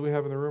people do we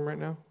have in the room right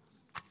now?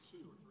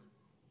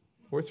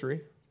 or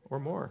 3 or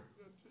more.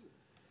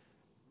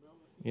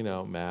 You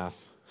know, math.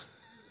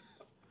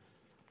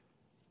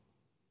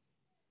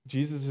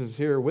 Jesus is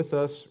here with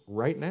us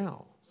right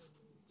now.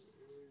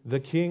 The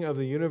King of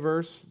the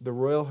universe, the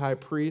royal high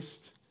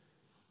priest,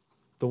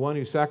 the one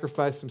who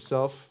sacrificed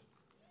himself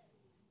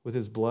with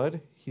his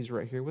blood, he's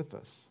right here with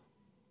us.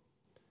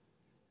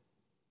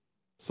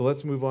 So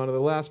let's move on to the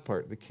last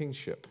part, the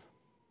kingship.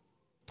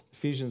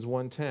 Ephesians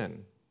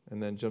 1:10,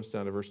 and then jumps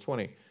down to verse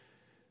 20.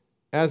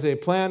 As a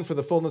plan for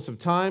the fullness of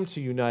time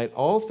to unite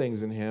all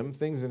things in him,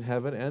 things in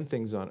heaven and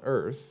things on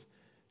earth.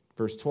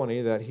 Verse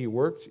 20, that he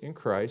worked in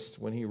Christ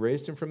when he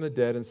raised him from the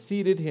dead and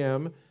seated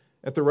him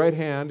at the right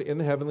hand in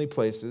the heavenly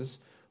places,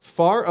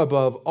 far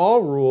above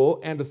all rule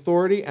and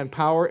authority and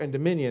power and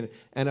dominion,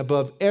 and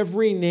above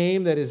every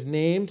name that is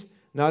named,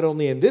 not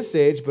only in this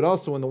age, but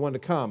also in the one to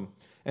come.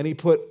 And he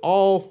put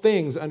all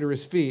things under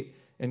his feet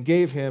and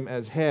gave him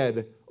as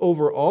head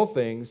over all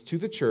things to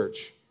the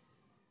church,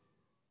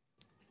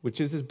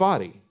 which is his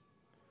body,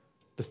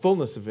 the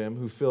fullness of him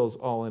who fills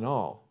all in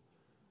all.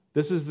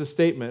 This is the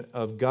statement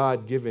of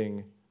God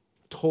giving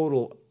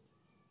total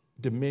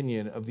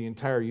dominion of the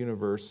entire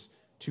universe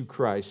to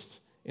Christ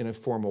in a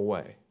formal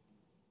way.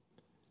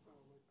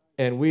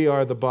 And we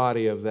are the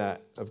body of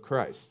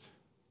Christ.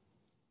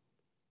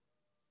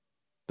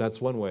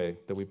 That's one way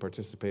that we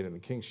participate in the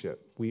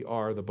kingship. We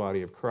are the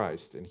body of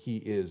Christ, and he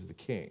is the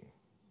king.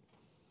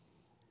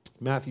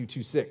 Matthew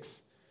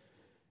 2:6.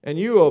 And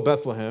you, O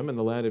Bethlehem, in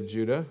the land of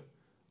Judah,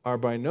 are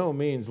by no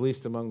means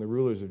least among the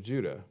rulers of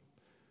Judah.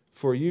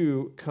 From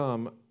you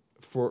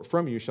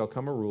shall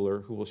come a ruler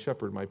who will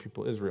shepherd my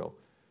people Israel.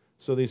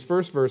 So these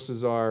first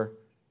verses are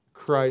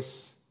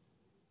Christ,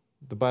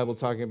 the Bible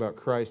talking about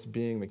Christ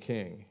being the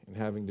king and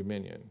having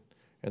dominion.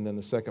 And then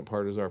the second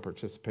part is our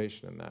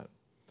participation in that.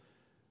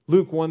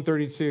 Luke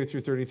 1:32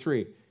 through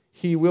 33.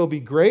 He will be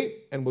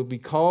great and will be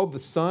called the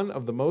Son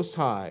of the Most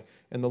High,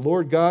 and the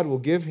Lord God will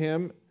give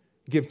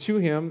to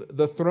him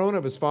the throne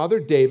of his father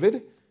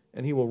David,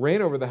 and he will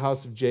reign over the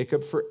house of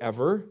Jacob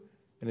forever,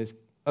 and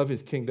of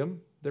his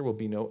kingdom there will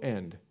be no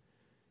end.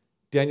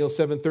 Daniel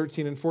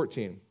 7:13 and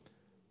 14.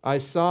 I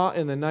saw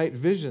in the night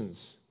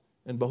visions,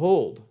 and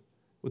behold,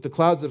 with the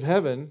clouds of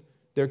heaven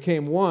there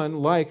came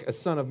one like a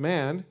son of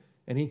man,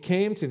 and he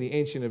came to the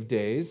Ancient of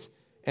Days,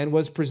 and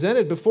was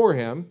presented before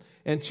him,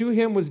 and to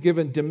him was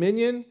given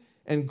dominion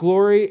and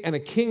glory and a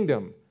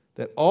kingdom,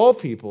 that all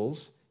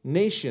peoples,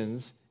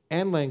 nations,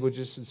 and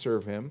languages should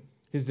serve him.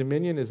 His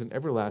dominion is an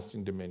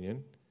everlasting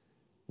dominion,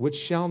 which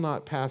shall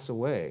not pass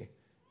away,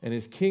 and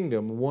his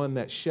kingdom one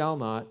that shall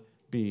not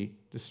be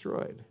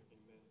destroyed.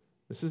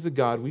 This is the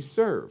God we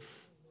serve.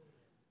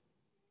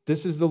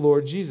 This is the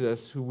Lord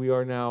Jesus, who we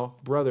are now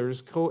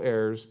brothers,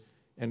 co-heirs,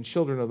 and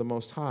children of the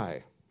Most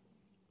High.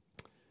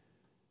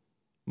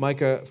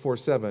 Micah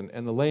 4:7,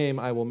 and the lame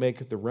I will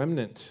make the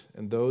remnant,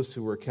 and those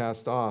who were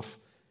cast off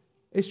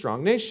a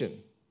strong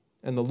nation.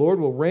 And the Lord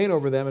will reign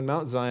over them in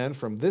Mount Zion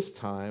from this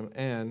time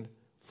and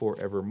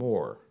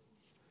forevermore.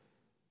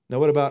 Now,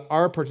 what about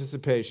our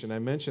participation? I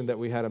mentioned that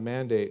we had a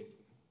mandate,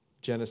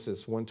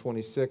 Genesis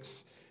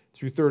 1:26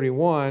 through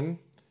 31,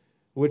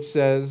 which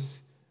says,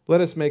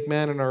 let us make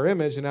man in our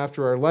image and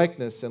after our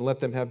likeness, and let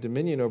them have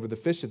dominion over the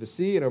fish of the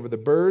sea and over the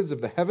birds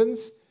of the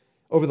heavens,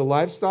 over the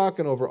livestock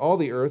and over all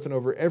the earth, and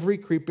over every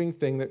creeping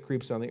thing that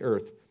creeps on the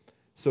earth.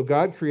 So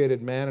God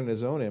created man in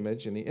his own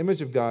image. In the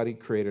image of God he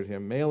created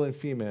him, male and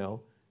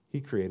female he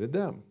created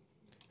them.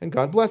 And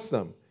God blessed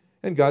them.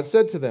 And God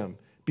said to them,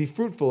 be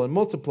fruitful and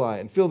multiply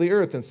and fill the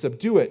earth and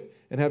subdue it,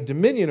 and have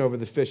dominion over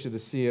the fish of the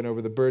sea and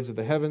over the birds of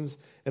the heavens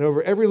and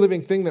over every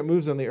living thing that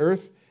moves on the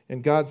earth.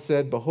 And God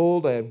said,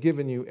 behold, I have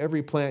given you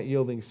every plant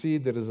yielding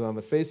seed that is on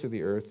the face of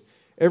the earth,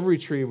 every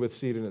tree with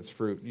seed in its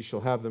fruit. You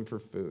shall have them for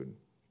food.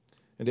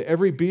 And to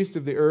every beast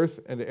of the earth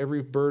and to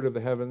every bird of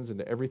the heavens and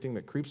to everything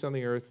that creeps on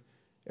the earth,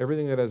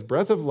 everything that has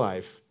breath of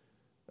life,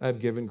 I have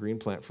given green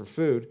plant for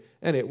food.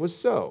 And it was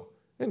so.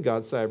 And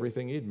God saw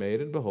everything he had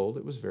made, and behold,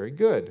 it was very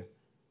good.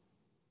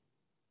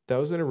 That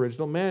was an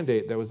original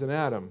mandate. That was in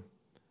Adam.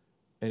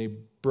 And he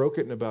broke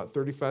it in about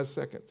 35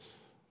 seconds.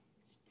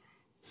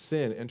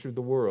 Sin entered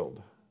the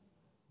world.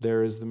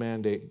 There is the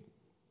mandate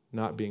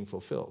not being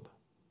fulfilled.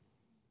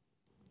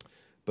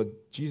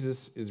 But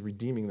Jesus is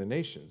redeeming the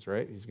nations,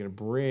 right? He's going to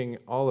bring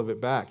all of it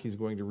back. He's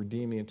going to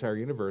redeem the entire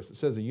universe. It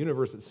says the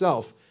universe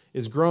itself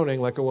is groaning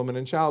like a woman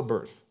in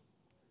childbirth,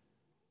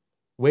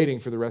 waiting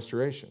for the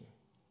restoration.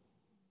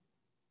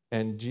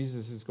 And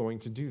Jesus is going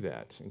to do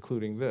that,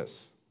 including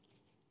this.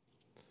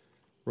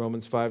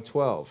 Romans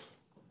 5:12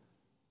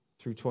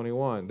 through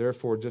 21.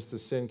 Therefore, just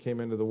as sin came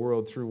into the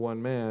world through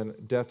one man,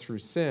 death through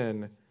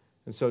sin,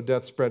 and so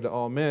death spread to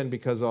all men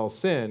because all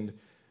sinned.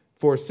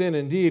 For sin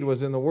indeed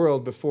was in the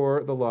world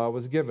before the law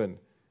was given,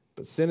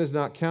 but sin is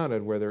not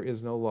counted where there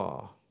is no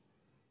law.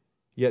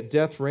 Yet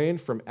death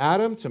reigned from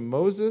Adam to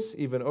Moses,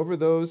 even over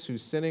those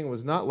whose sinning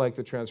was not like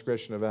the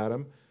transgression of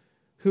Adam,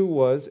 who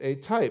was a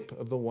type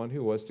of the one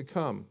who was to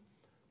come.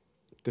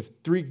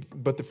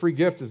 But the free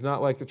gift is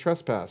not like the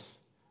trespass.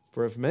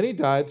 For if many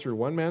died through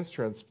one man's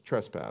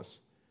trespass,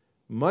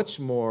 much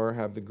more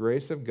have the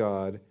grace of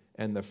God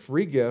and the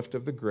free gift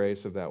of the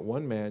grace of that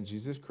one man,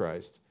 Jesus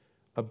Christ,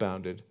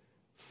 abounded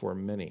for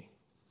many.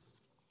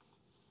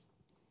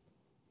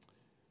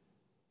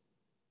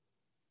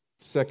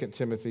 2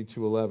 Timothy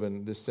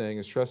 2:11, this saying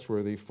is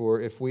trustworthy, for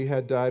if we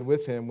had died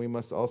with him, we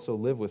must also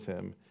live with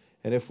him.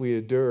 And if we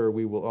endure,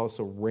 we will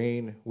also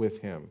reign with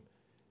him.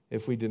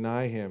 If we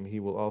deny him, he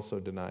will also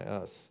deny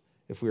us.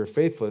 If we are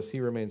faithless, he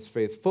remains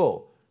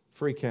faithful,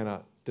 for he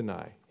cannot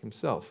deny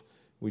himself.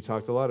 We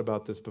talked a lot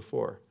about this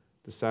before.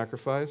 The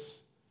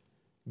sacrifice,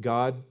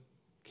 God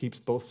keeps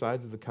both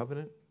sides of the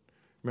covenant.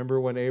 Remember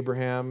when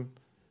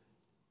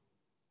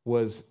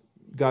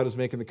God was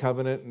making the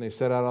covenant and they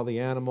set out all the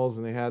animals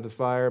and they had the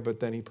fire, but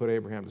then he put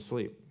Abraham to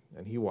sleep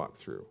and he walked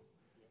through.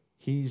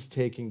 He's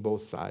taking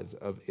both sides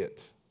of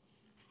it.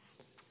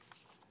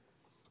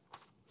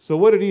 So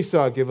what did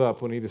Esau give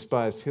up when he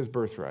despised his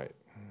birthright?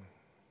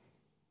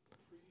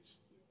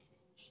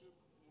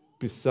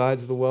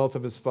 Besides the wealth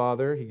of his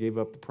father, he gave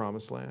up the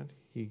promised land.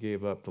 He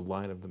gave up the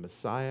line of the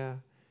Messiah.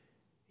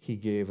 He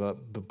gave up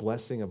the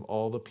blessing of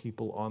all the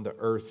people on the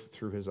earth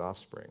through his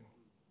offspring.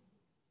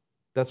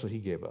 That's what he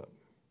gave up.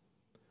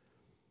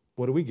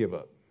 What do we give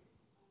up?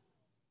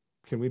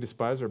 Can we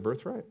despise our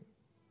birthright?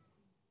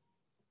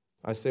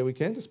 I say we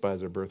can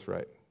despise our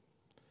birthright.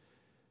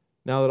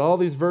 Now that all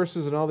these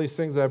verses and all these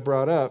things I've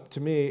brought up, to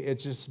me, it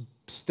just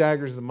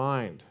staggers the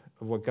mind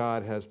of what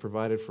God has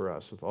provided for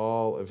us with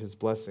all of his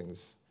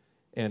blessings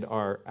and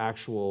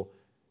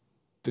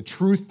the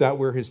truth that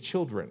we're his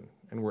children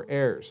and we're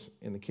heirs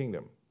in the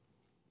kingdom.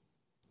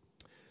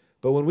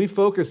 But when we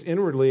focus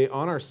inwardly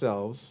on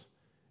ourselves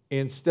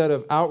instead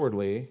of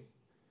outwardly,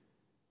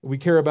 we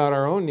care about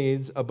our own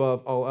needs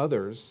above all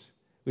others,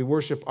 we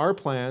worship our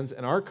plans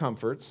and our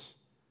comforts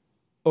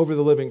over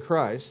the living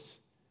Christ,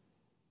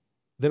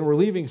 then we're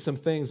leaving some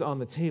things on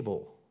the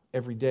table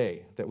every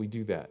day that we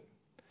do that.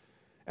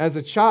 As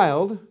a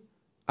child,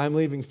 I'm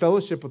leaving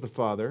fellowship with the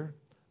Father.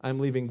 I'm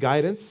leaving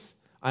guidance.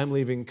 I'm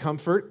leaving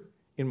comfort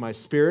in my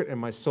spirit and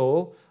my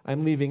soul.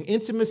 I'm leaving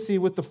intimacy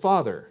with the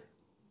Father.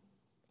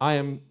 I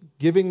am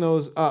giving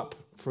those up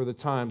for the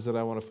times that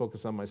I want to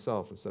focus on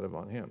myself instead of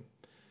on him.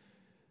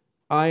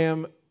 I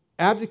am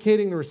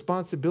abdicating the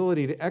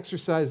responsibility to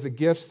exercise the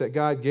gifts that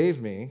God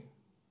gave me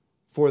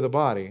for the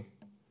body,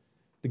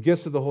 the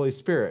gifts of the Holy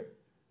Spirit.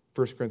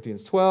 1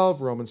 Corinthians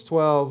 12, Romans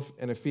 12,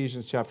 and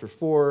Ephesians chapter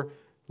 4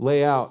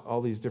 lay out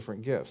all these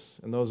different gifts,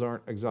 and those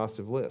aren't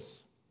exhaustive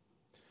lists.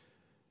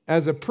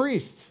 As a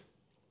priest,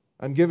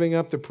 I'm giving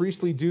up the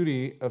priestly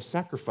duty of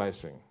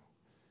sacrificing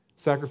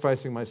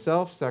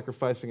myself,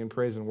 sacrificing in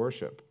praise and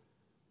worship,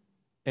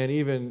 and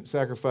even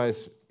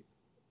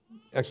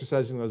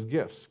exercising those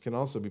gifts can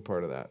also be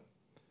part of that.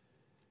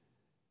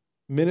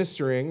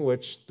 Ministering,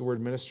 which the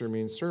word minister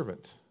means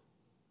servant,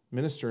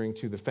 ministering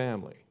to the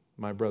family,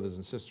 my brothers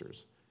and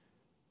sisters.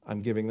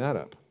 I'm giving that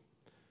up.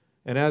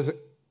 And as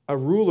a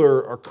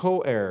ruler or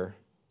co-heir,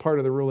 part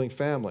of the ruling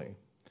family,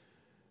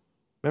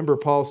 remember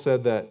Paul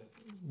said that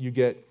you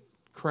get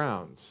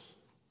crowns.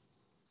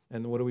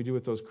 And what do we do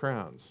with those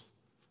crowns?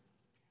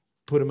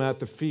 Put them at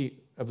the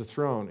feet of the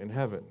throne in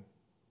heaven.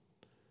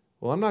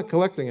 Well, I'm not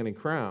collecting any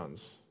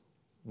crowns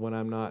when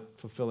I'm not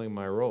fulfilling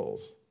my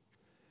roles.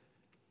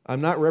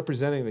 I'm not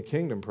representing the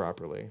kingdom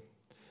properly.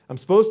 I'm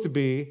supposed to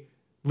be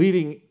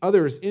leading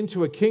others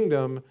into a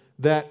kingdom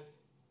that,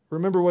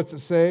 remember what's it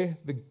say?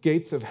 The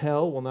gates of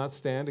hell will not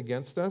stand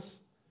against us.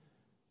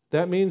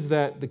 That means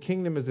that the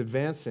kingdom is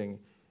advancing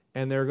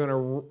and they're going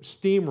to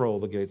steamroll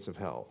the gates of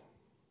hell.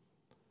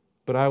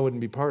 But I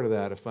wouldn't be part of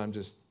that if I'm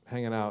just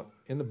hanging out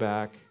in the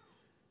back,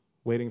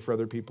 waiting for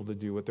other people to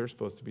do what they're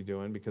supposed to be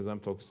doing because I'm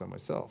focused on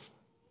myself.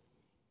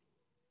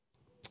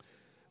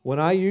 When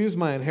I use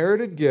my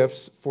inherited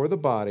gifts for the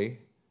body,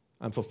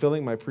 I'm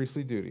fulfilling my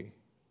priestly duty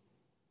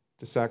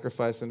to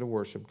sacrifice and to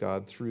worship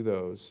God through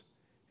those,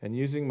 and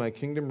using my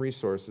kingdom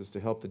resources to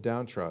help the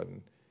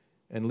downtrodden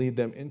and lead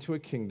them into a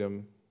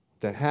kingdom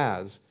that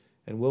has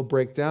and will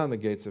break down the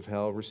gates of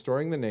hell,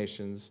 restoring the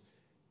nations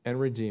and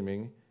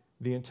redeeming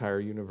the entire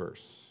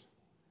universe.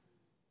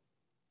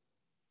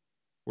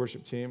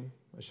 Worship team,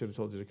 I should have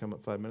told you to come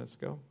up 5 minutes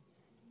ago.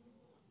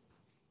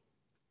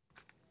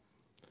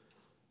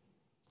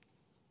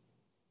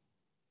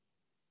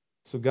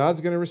 So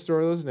God's going to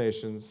restore those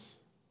nations,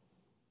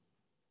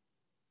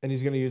 and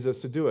he's going to use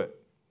us to do it.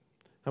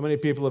 How many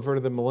people have heard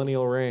of the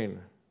millennial reign?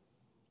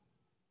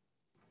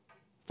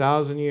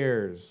 1,000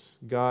 years,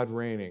 God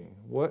reigning.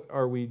 What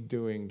are we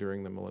doing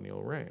during the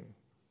millennial reign?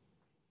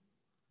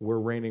 We're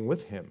reigning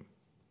with him.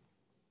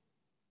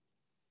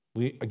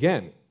 We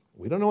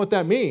don't know what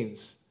that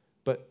means,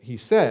 but he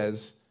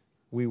says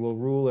we will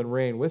rule and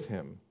reign with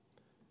him.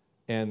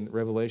 And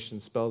Revelation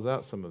spells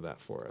out some of that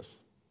for us.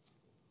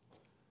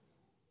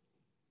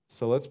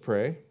 So let's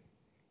pray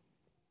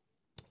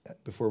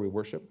before we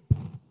worship.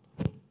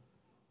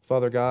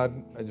 Father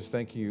God, I just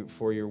thank you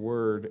for your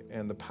word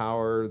and the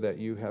power that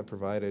you have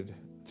provided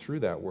through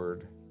that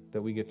word,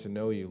 that we get to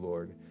know you,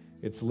 Lord.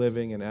 It's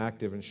living and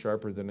active and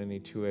sharper than any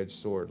two-edged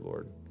sword,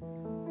 Lord.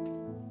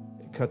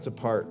 It cuts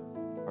apart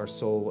our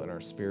soul and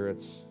our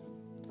spirits.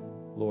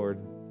 Lord,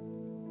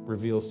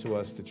 reveals to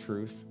us the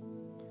truth.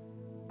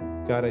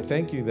 God, I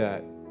thank you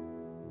that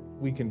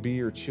we can be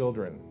your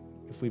children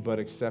if we but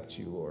accept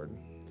you, Lord.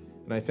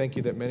 And I thank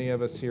you that many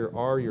of us here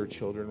are your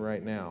children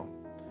right now.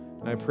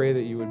 And I pray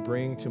that you would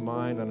bring to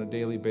mind on a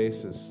daily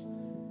basis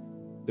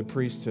the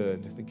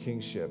priesthood, the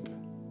kingship,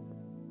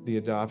 the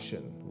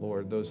adoption,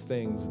 Lord, those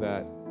things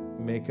that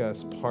make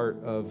us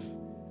part of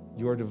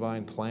your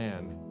divine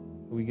plan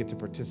we get to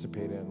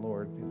participate in,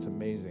 Lord. It's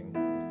amazing.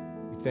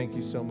 We thank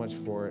you so much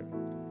for it.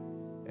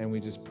 And we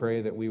just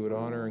pray that we would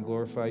honor and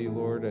glorify you,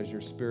 Lord, as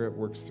your Spirit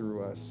works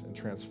through us and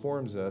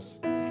transforms us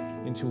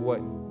into what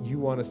you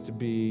want us to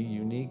be,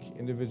 unique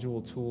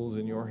individual tools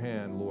in your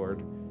hand,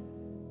 Lord,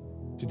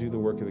 to do the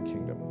work of the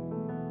kingdom.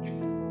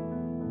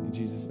 In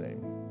Jesus' name.